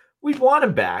says, we'd want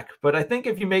him back. But I think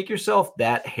if you make yourself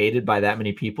that hated by that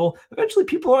many people, eventually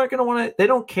people aren't going to want to. They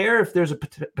don't care if there's a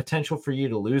potential for you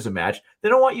to lose a match. They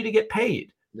don't want you to get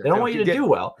paid. They don't want you to do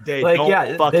well. They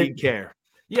don't fucking care.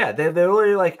 Yeah, they're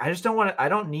literally I just don't want to. I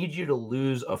don't need you to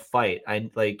lose a fight.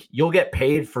 You'll get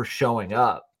paid for showing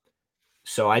up.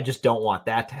 So I just don't want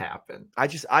that to happen.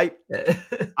 I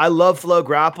love Flow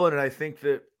Grappling, and I think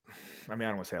that. I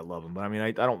don't want to say I love them, but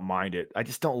I don't mind it. I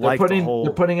just don't they're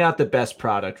putting out the best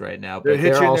product right now, but they're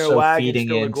hitching also their wagon feeding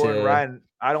still into Gordon Ryan.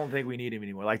 I don't think we need him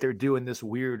anymore. They're doing this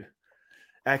weird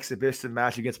exhibition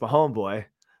match against my homeboy.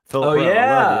 Philip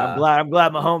yeah, I'm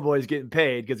glad my homeboy's getting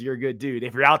paid because you're a good dude.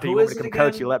 If you're out there, you want me to come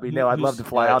coach you, let me know. I'd love to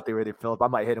fly out there with you, Philip. I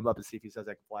might hit him up and see if he says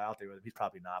I can fly out there with him. He's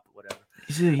probably not, but whatever.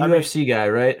 He's a UFC guy,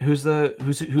 right?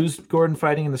 Who's Gordon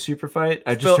fighting in the super fight?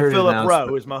 I just heard Philip Rowe,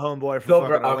 who's my homeboy from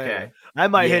fucking Atlanta. Okay. I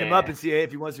might hit him up and see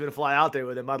if he wants me to fly out there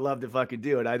with him. I'd love to fucking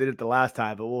do it. I did it the last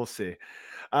time, but we'll see.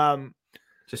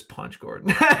 Just punch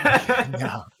Gordon.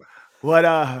 No. What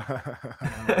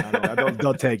I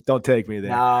don't take me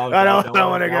there. No, I don't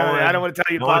want to go there. I don't one, want to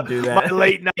tell you no one about do my that.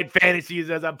 late night fantasies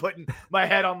as I'm putting my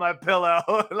head on my pillow.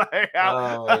 Like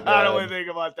Oh my I don't want God. to think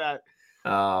about that.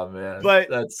 Oh man, But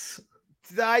that's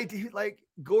the idea, like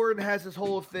Gordon has this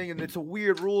whole thing, and it's a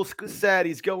weird rule set.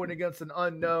 He's going against an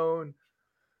unknown.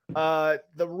 The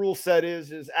rule set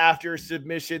is after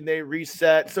submission they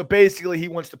reset. So basically, he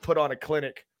wants to put on a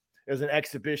clinic as an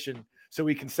exhibition so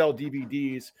we can sell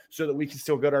DVDs so that we can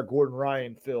still get our Gordon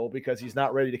Ryan fill because he's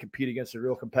not ready to compete against a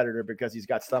real competitor because he's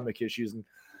got stomach issues and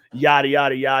yada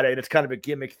yada yada. And it's kind of a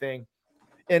gimmick thing.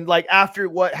 And like after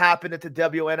what happened at the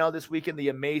WNO this weekend, the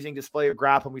amazing display of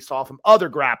grappling we saw from other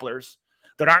grapplers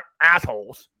that aren't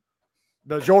assholes,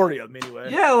 the majority of them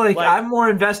anyway. yeah. Like I'm more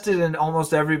invested in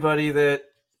almost everybody that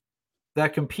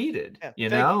competed. Yeah, you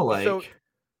know, like so.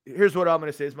 Here's what I'm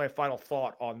going to say is my final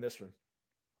thought on this one.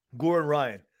 Gordon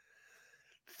Ryan,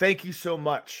 thank you so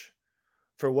much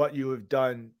for what you have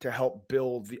done to help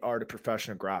build the art of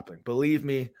professional grappling. Believe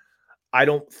me, I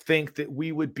don't think that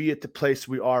we would be at the place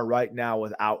we are right now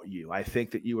without you. I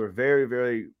think that you were very,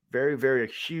 very, very, very a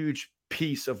huge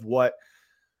piece of what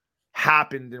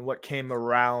happened and what came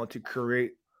around to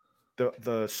create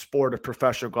the sport of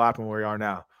professional grappling where we are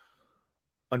now.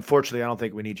 Unfortunately, I don't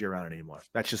think we need you around anymore.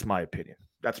 That's just my opinion.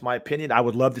 That's my opinion. I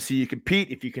would love to see you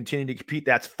compete. If you continue to compete,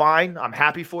 that's fine. I'm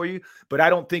happy for you. But I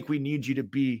don't think we need you to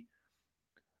be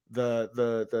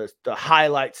the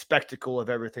highlight spectacle of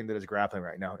everything that is grappling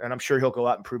right now. And I'm sure he'll go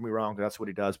out and prove me wrong. That's what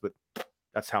he does. But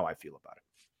that's how I feel about it.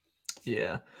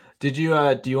 Yeah. Did you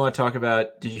do you want to talk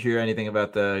about? Did you hear anything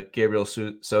about the Gabriel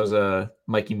Souza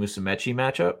Mikey Musumeci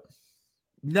matchup?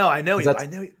 No, I know. I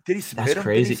know. Did he submit him? That's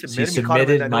crazy. He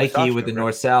submitted Mikey with the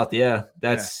North-South. Yeah,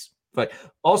 that's but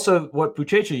also what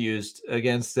Buchecha used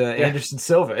against Anderson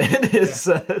Silva in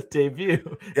his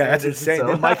debut. Yeah, that's insane.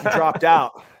 Then Mikey dropped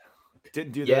out.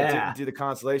 Didn't do the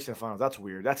consolation finals. That's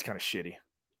weird. That's kind of shitty.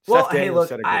 Well, Seth Daniels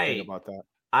said a good thing about that.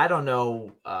 I don't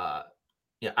know. I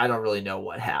don't really know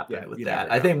what happened with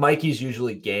that. I think Mikey's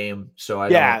usually game, so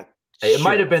it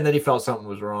might have been that he felt something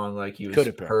was wrong, like he was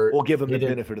hurt. We'll give him the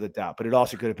benefit of the doubt, but it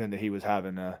also could have been that he was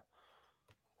having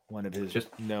one of his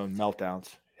known meltdowns.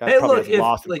 Hey, look,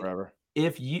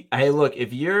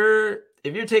 if you're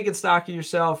taking stock of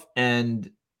yourself,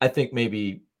 and I think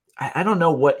maybe I don't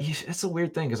know what it's a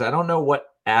weird thing because I don't know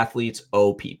what athletes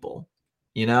owe people.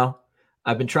 You know,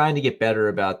 I've been trying to get better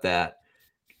about that,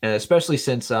 and especially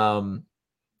since oh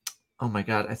my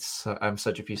God, I'm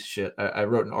such a piece of shit. I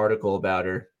wrote an article about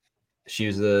her. She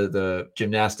was the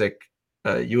gymnastic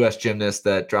U.S. gymnast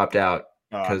that dropped out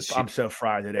because I'm so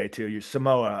fried today too. You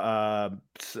Simone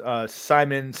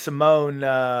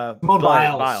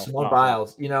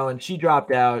Biles, you know, and she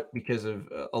dropped out because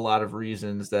of a lot of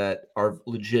reasons that are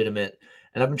legitimate.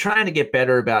 And I've been trying to get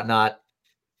better about not,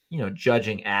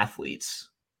 judging athletes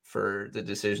for the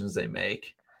decisions they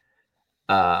make.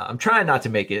 I'm trying not to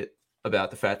make it about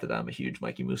the fact that I'm a huge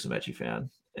Mikey Musumeci fan.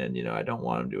 And, I don't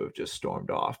want him to have just stormed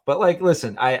off. But,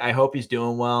 listen, I hope he's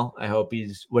doing well. I hope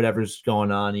he's whatever's going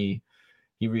on, he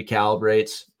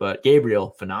recalibrates. But Gabriel,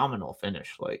 phenomenal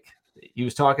finish. He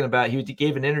was talking about, he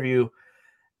gave an interview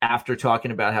after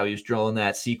talking about how he was drilling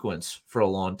that sequence for a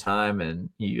long time. And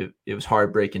it was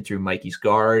hard breaking through Mikey's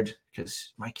guard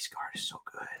because Mikey's guard is so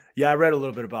good. Yeah, I read a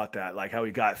little bit about that, like how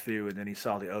he got through and then he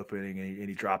saw the opening and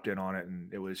he dropped in on it.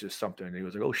 And it was just something. He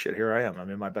was like, oh, shit, here I am. I'm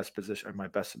in my best position, my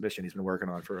best submission he's been working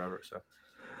on forever. So,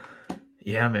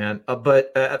 yeah, man.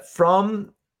 But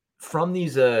from some of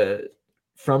these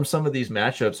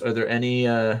matchups, are there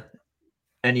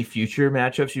any future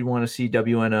matchups you want to see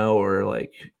WNO or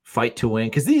fight to win?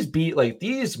 Because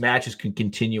these matches can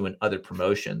continue in other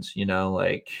promotions.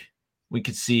 We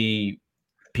could see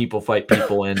people fight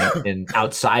people in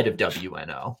outside of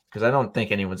WNO because I don't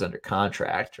think anyone's under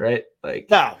contract, right?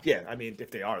 No, yeah. I mean,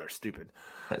 if they are, they're stupid.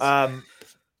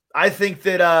 I think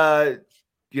that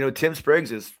Tim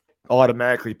Spriggs has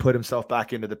automatically put himself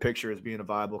back into the picture as being a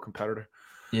viable competitor.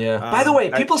 Yeah. By the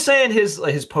way, people saying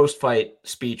his post-fight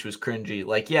speech was cringy.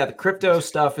 The crypto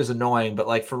stuff is annoying,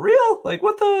 but for real,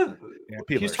 what the? Yeah,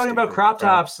 he was talking about crop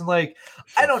tops and I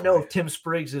don't know if Tim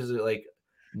Spriggs is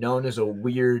known as a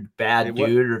weird bad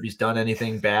dude or if he's done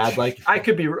anything bad. I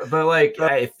could be, but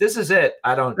if this is it,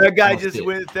 I don't. That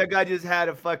guy just had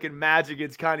a fucking match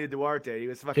against Kanye Duarte. He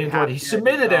was fucking. He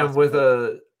submitted him with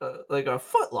a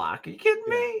foot lock. Are you kidding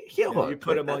me? You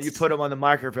put him on the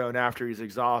microphone after he's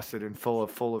exhausted and full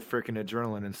of freaking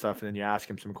adrenaline and stuff, and then you ask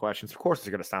him some questions. Of course, it's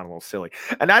gonna sound a little silly.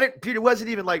 And Peter wasn't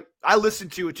even I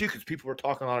listened to it too because people were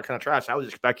talking all kind of trash. I was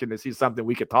expecting to see something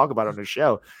we could talk about on the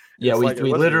show. Yeah, we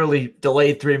literally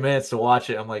delayed 3 minutes to watch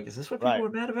it. I'm like, is this what people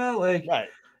were mad about? Right.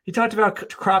 He talked about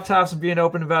crop tops and being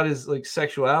open about his like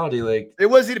sexuality. Like it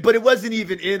wasn't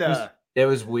even in a. It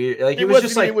was weird. Like It was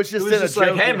just wasn't. like It was just it was in a just like,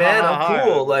 hey joking, ha man, ha I'm ha.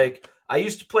 cool. Like I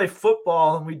used to play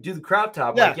football and we do the crop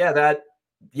top. Yeah.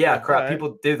 Like crop. Right.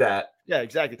 People do that. Yeah,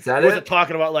 exactly. Is that he wasn't it?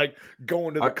 talking about like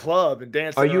going to the club and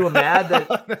dancing. Are you around. mad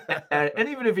that? And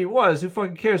even if he was, who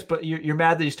fucking cares? But you're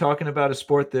mad that he's talking about a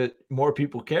sport that more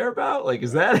people care about. Like,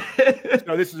 is that it?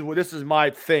 No, this is my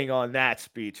thing on that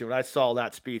speech. And when I saw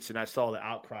that speech and I saw the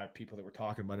outcry of people that were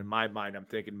talking about it, in my mind, I'm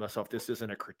thinking to myself, this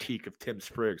isn't a critique of Tim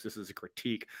Spriggs. This is a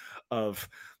critique of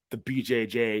the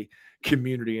BJJ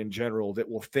community in general that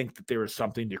will think that there is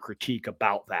something to critique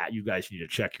about that. You guys need to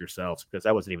check yourselves because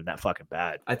that wasn't even that fucking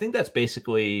bad. I think that's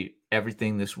basically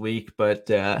everything this week. But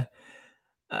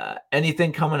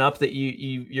anything coming up that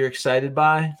you're excited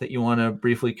by that you want to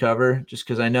briefly cover? Just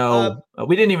because I know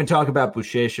we didn't even talk about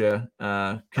Buchecha.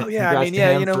 Congrats to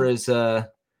him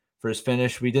for his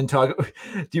finish. We didn't talk.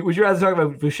 Would you rather talk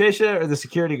about Buchecha or the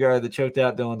security guard that choked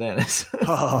out Dillon Danis?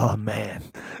 Oh man,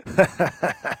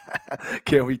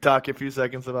 can we talk a few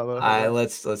seconds about that?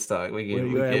 Let's talk.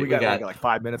 We got like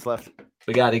 5 minutes left.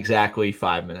 We got exactly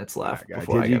 5 minutes left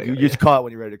before you just call it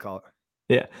when you're ready to call it.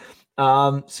 Yeah.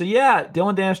 So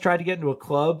Dillon Danis tried to get into a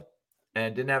club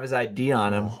and didn't have his ID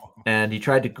on him. And he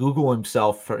tried to Google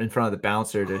himself in front of the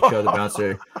bouncer to show the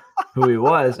bouncer who he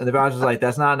was. And the bouncer was like,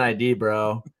 that's not an ID,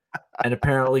 bro. And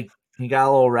apparently he got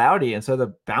a little rowdy. And so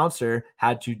the bouncer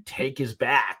had to take his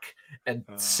back and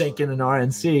sink in an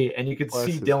RNC. And you could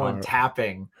see Dillon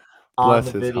tapping on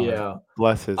the video.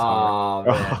 Bless his heart.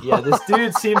 Oh, man. Yeah, this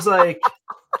dude seems like,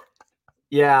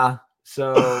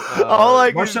 So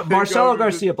Marcelo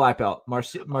Garcia black belt.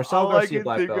 Marcelo Garcia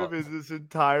black belt. All I can think of is this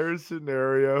entire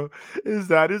scenario is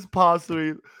that is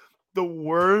possibly the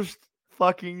worst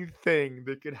fucking thing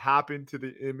that could happen to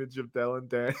the image of Dillon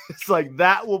Danis. It's like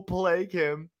that will plague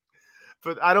him.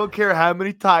 But I don't care how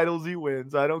many titles he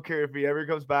wins. I don't care if he ever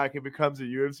comes back and becomes a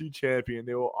UFC champion.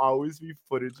 There will always be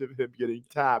footage of him getting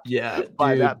tapped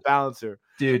by that bouncer.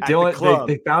 Dude, Dillon,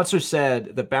 the bouncer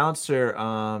said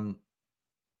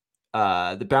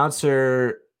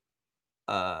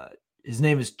his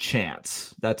name is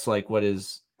Chance. That's like what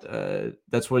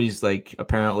that's what he's like.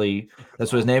 Apparently,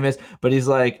 that's what his name is. But he's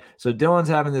like, so Dillon's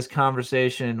having this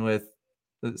conversation with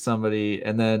somebody,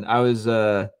 and then I was,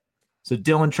 so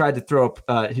Dillon tried to throw.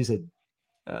 He said,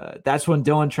 that's when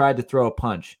Dillon tried to throw a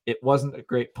punch. It wasn't a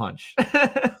great punch.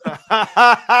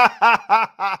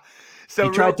 So he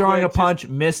tried throwing a punch,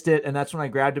 missed it, and that's when I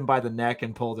grabbed him by the neck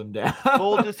and pulled him down.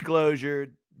 Full disclosure.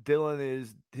 Dillon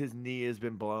his knee has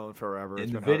been blown forever.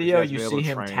 In the video, you see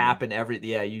him tapping everything.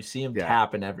 Yeah, you see him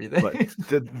tapping everything.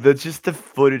 But just the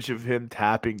footage of him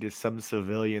tapping to some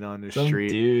civilian on the street.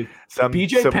 Dude.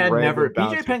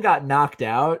 BJ Penn got knocked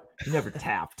out. He never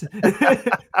tapped.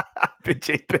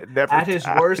 BJ Penn never at his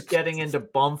worst, getting into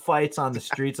bum fights on the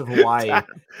streets of Hawaii.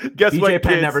 Guess BJ what,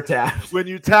 Penn kids? Never tapped. When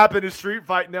you tap in a street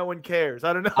fight, no one cares.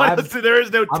 I don't know. There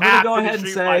is no tap in a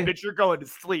street fight, but you're going to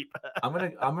sleep. I'm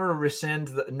gonna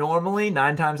rescind normally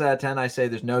 9 times out of 10 I say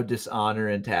there's no dishonor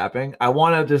in tapping. I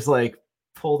want to just like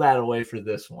pull that away for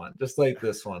this one, just like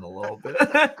this one a little bit.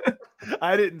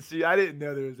 I didn't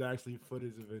know there was actually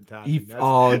footage of him tapping.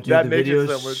 Dude, the video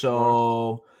is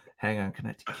so. Hang on,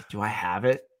 do I have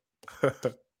it? I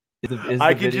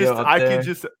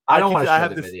don't want to show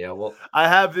the video. Well, I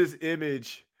have this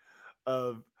image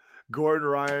of Gordon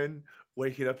Ryan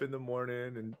waking up in the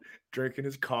morning and drinking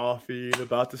his coffee and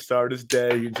about to start his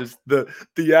day, and just the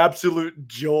absolute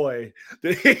joy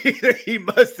that he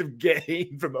must have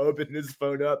gained from opening his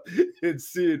phone up and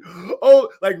seeing,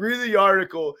 reading the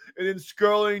article and then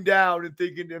scrolling down and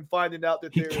thinking and finding out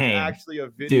that there's actually a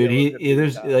video.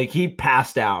 Dude, he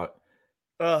passed out.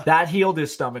 That healed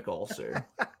his stomach ulcer.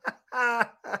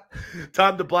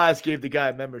 Tom DeBlas gave the guy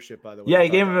a membership, by the way. Yeah, he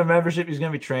gave him a membership. He's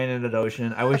going to be training at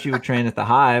Ocean. I wish he would train at the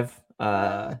Hive.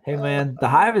 Hey, man, the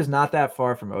Hive is not that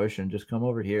far from Ocean. Just come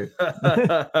over here.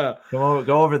 Go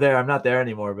over there. I'm not there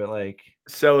anymore, but like,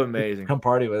 so amazing. Come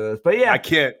party with us. But yeah, I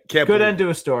can't. Good end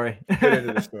to a story. Good end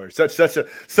to the story. Such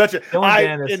a.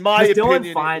 In my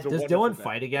opinion, does Dillon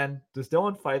fight again? Does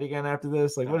Dillon fight again after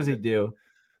this? Like, what does he do?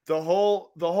 The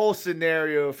whole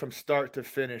scenario from start to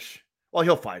finish. Well,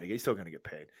 he'll fight again. He's still going to get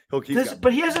paid.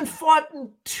 But he hasn't fought in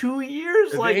 2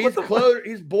 years. Like,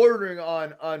 he's bordering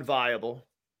on unviable.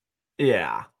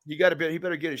 Yeah, he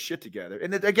better get his shit together.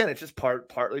 And again, it's just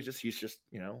partly just he's just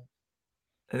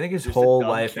I think his whole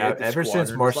life ever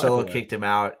since Marcelo kicked him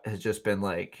out has just been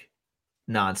like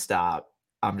nonstop.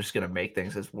 I'm just gonna make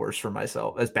things as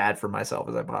bad for myself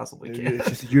as I possibly can.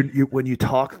 It's just, when you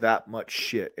talk that much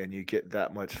shit and you get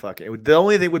that much fucking. The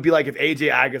only thing would be like if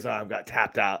AJ Agazarm got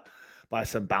tapped out by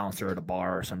some bouncer at a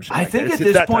bar or some shit. I like think that. at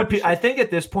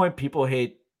this point, people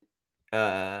hate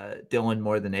Dillon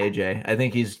more than AJ. I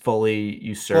think he's fully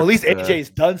usurped. Well, at least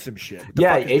AJ's done some shit.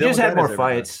 Yeah, AJ's had more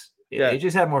fights. Yeah,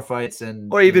 AJ's had more fights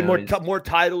or even more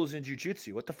titles in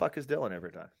jiu-jitsu. What the fuck has Dillon ever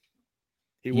done?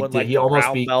 He won like the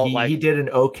brown belt. He did an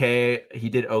okay. He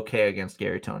did okay against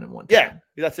Gary Tonin one time.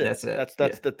 Yeah, that's it.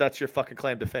 That's it. That's your fucking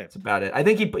claim to fame. That's about it. I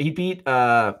think he beat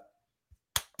Boston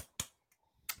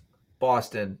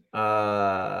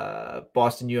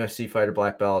UFC fighter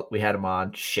black belt. We had him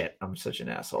on. Shit, I'm such an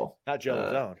asshole. Not Joe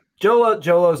Lozone. Joe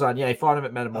Lozone. Yeah, he fought him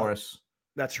at Metamoris.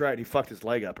 That's right. He fucked his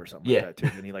leg up or something like that too.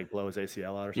 Didn't he like blow his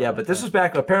ACL out or something? Yeah, but this was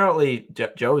back. Apparently,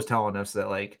 Joe was telling us that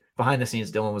like behind the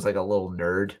scenes, Dillon was like a little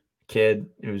nerd kid.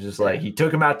 It was just like he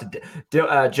took him out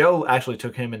to Joe actually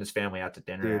took him and his family out to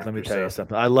dinner. Dude, let me tell you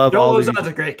something. I love Joe all Lozone's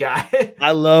a great guy.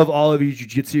 I love all of you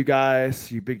jiu-jitsu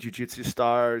guys, you big jiu-jitsu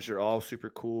stars. You're all super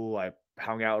cool. I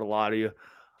hung out with a lot of you.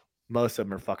 Most of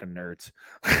them are fucking nerds.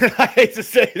 I hate to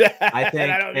say that. I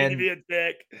don't mean to be a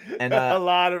dick. And a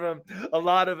lot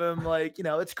of them, like,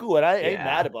 it's cool. And I ain't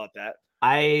mad about that.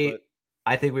 I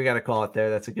think we got to call it there.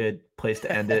 That's a good place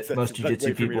to end it. Most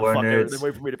jiu-jitsu people are nerds. Then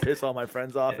wait for me to piss all my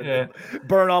friends off and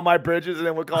burn all my bridges, and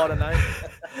then we'll call it a night.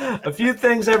 A few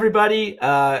things, everybody.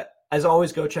 As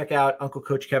always, go check out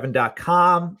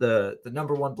UncleCoachKevin.com, the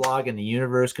number one blog in the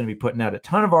universe. Going to be putting out a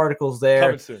ton of articles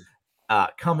there.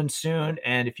 Coming soon.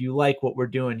 And if you like what we're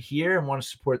doing here and want to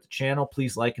support the channel,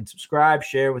 please like and subscribe,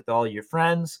 share with all your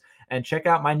friends, and check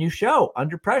out my new show,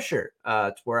 Under Pressure.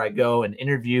 It's where I go and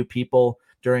interview people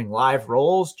during live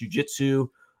rolls, jiu-jitsu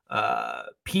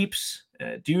peeps,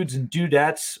 dudes and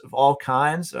dudettes of all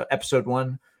kinds. Episode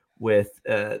 1 with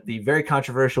the very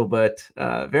controversial but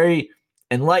very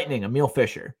enlightening Emil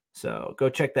Fisher. So go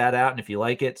check that out. And if you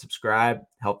like it, subscribe.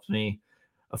 Helps me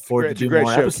afford to do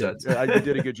more episodes. Yeah, you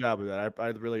did a good job with that. I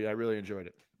really enjoyed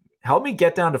it. Help me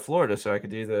get down to Florida so I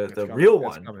could do the real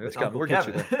one. It's coming. We'll get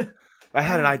you there.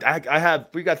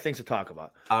 We got things to talk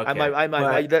about. Okay,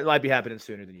 that might be happening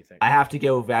sooner than you think. I have to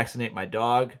go vaccinate my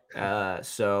dog.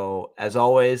 So as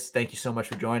always, thank you so much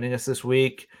for joining us this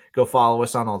week. Go follow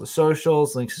us on all the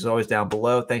socials. Links is always down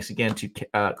below. Thanks again to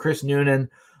Chris Noonan,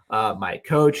 my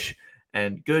coach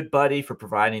and good buddy, for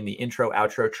providing the intro,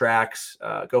 outro tracks.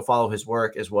 Go follow his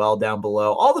work as well down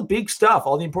below. All the big stuff,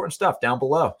 all the important stuff down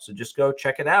below. So just go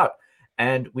check it out.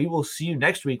 And we will see you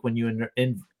next week when you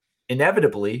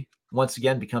inevitably once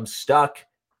again becomes stuck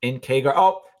in K-Guard.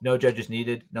 Oh, no judges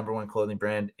needed. Number one clothing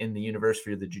brand in the universe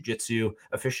for the jiu-jitsu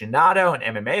aficionado and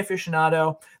MMA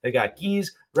aficionado. They got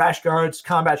gis, rash guards,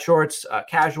 combat shorts,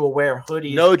 casual wear,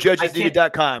 hoodies.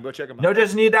 NoJudgesNeeded.com. Go check them out.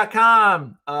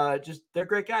 NoJudgesNeeded.com. They're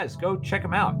great guys. Go check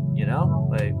them out.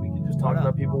 Like we can just talk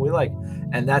about people we like.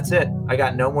 And that's it. I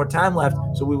got no more time left.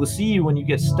 So we will see you when you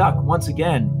get stuck once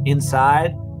again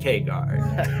inside K-Guard.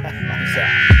 Peace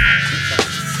out.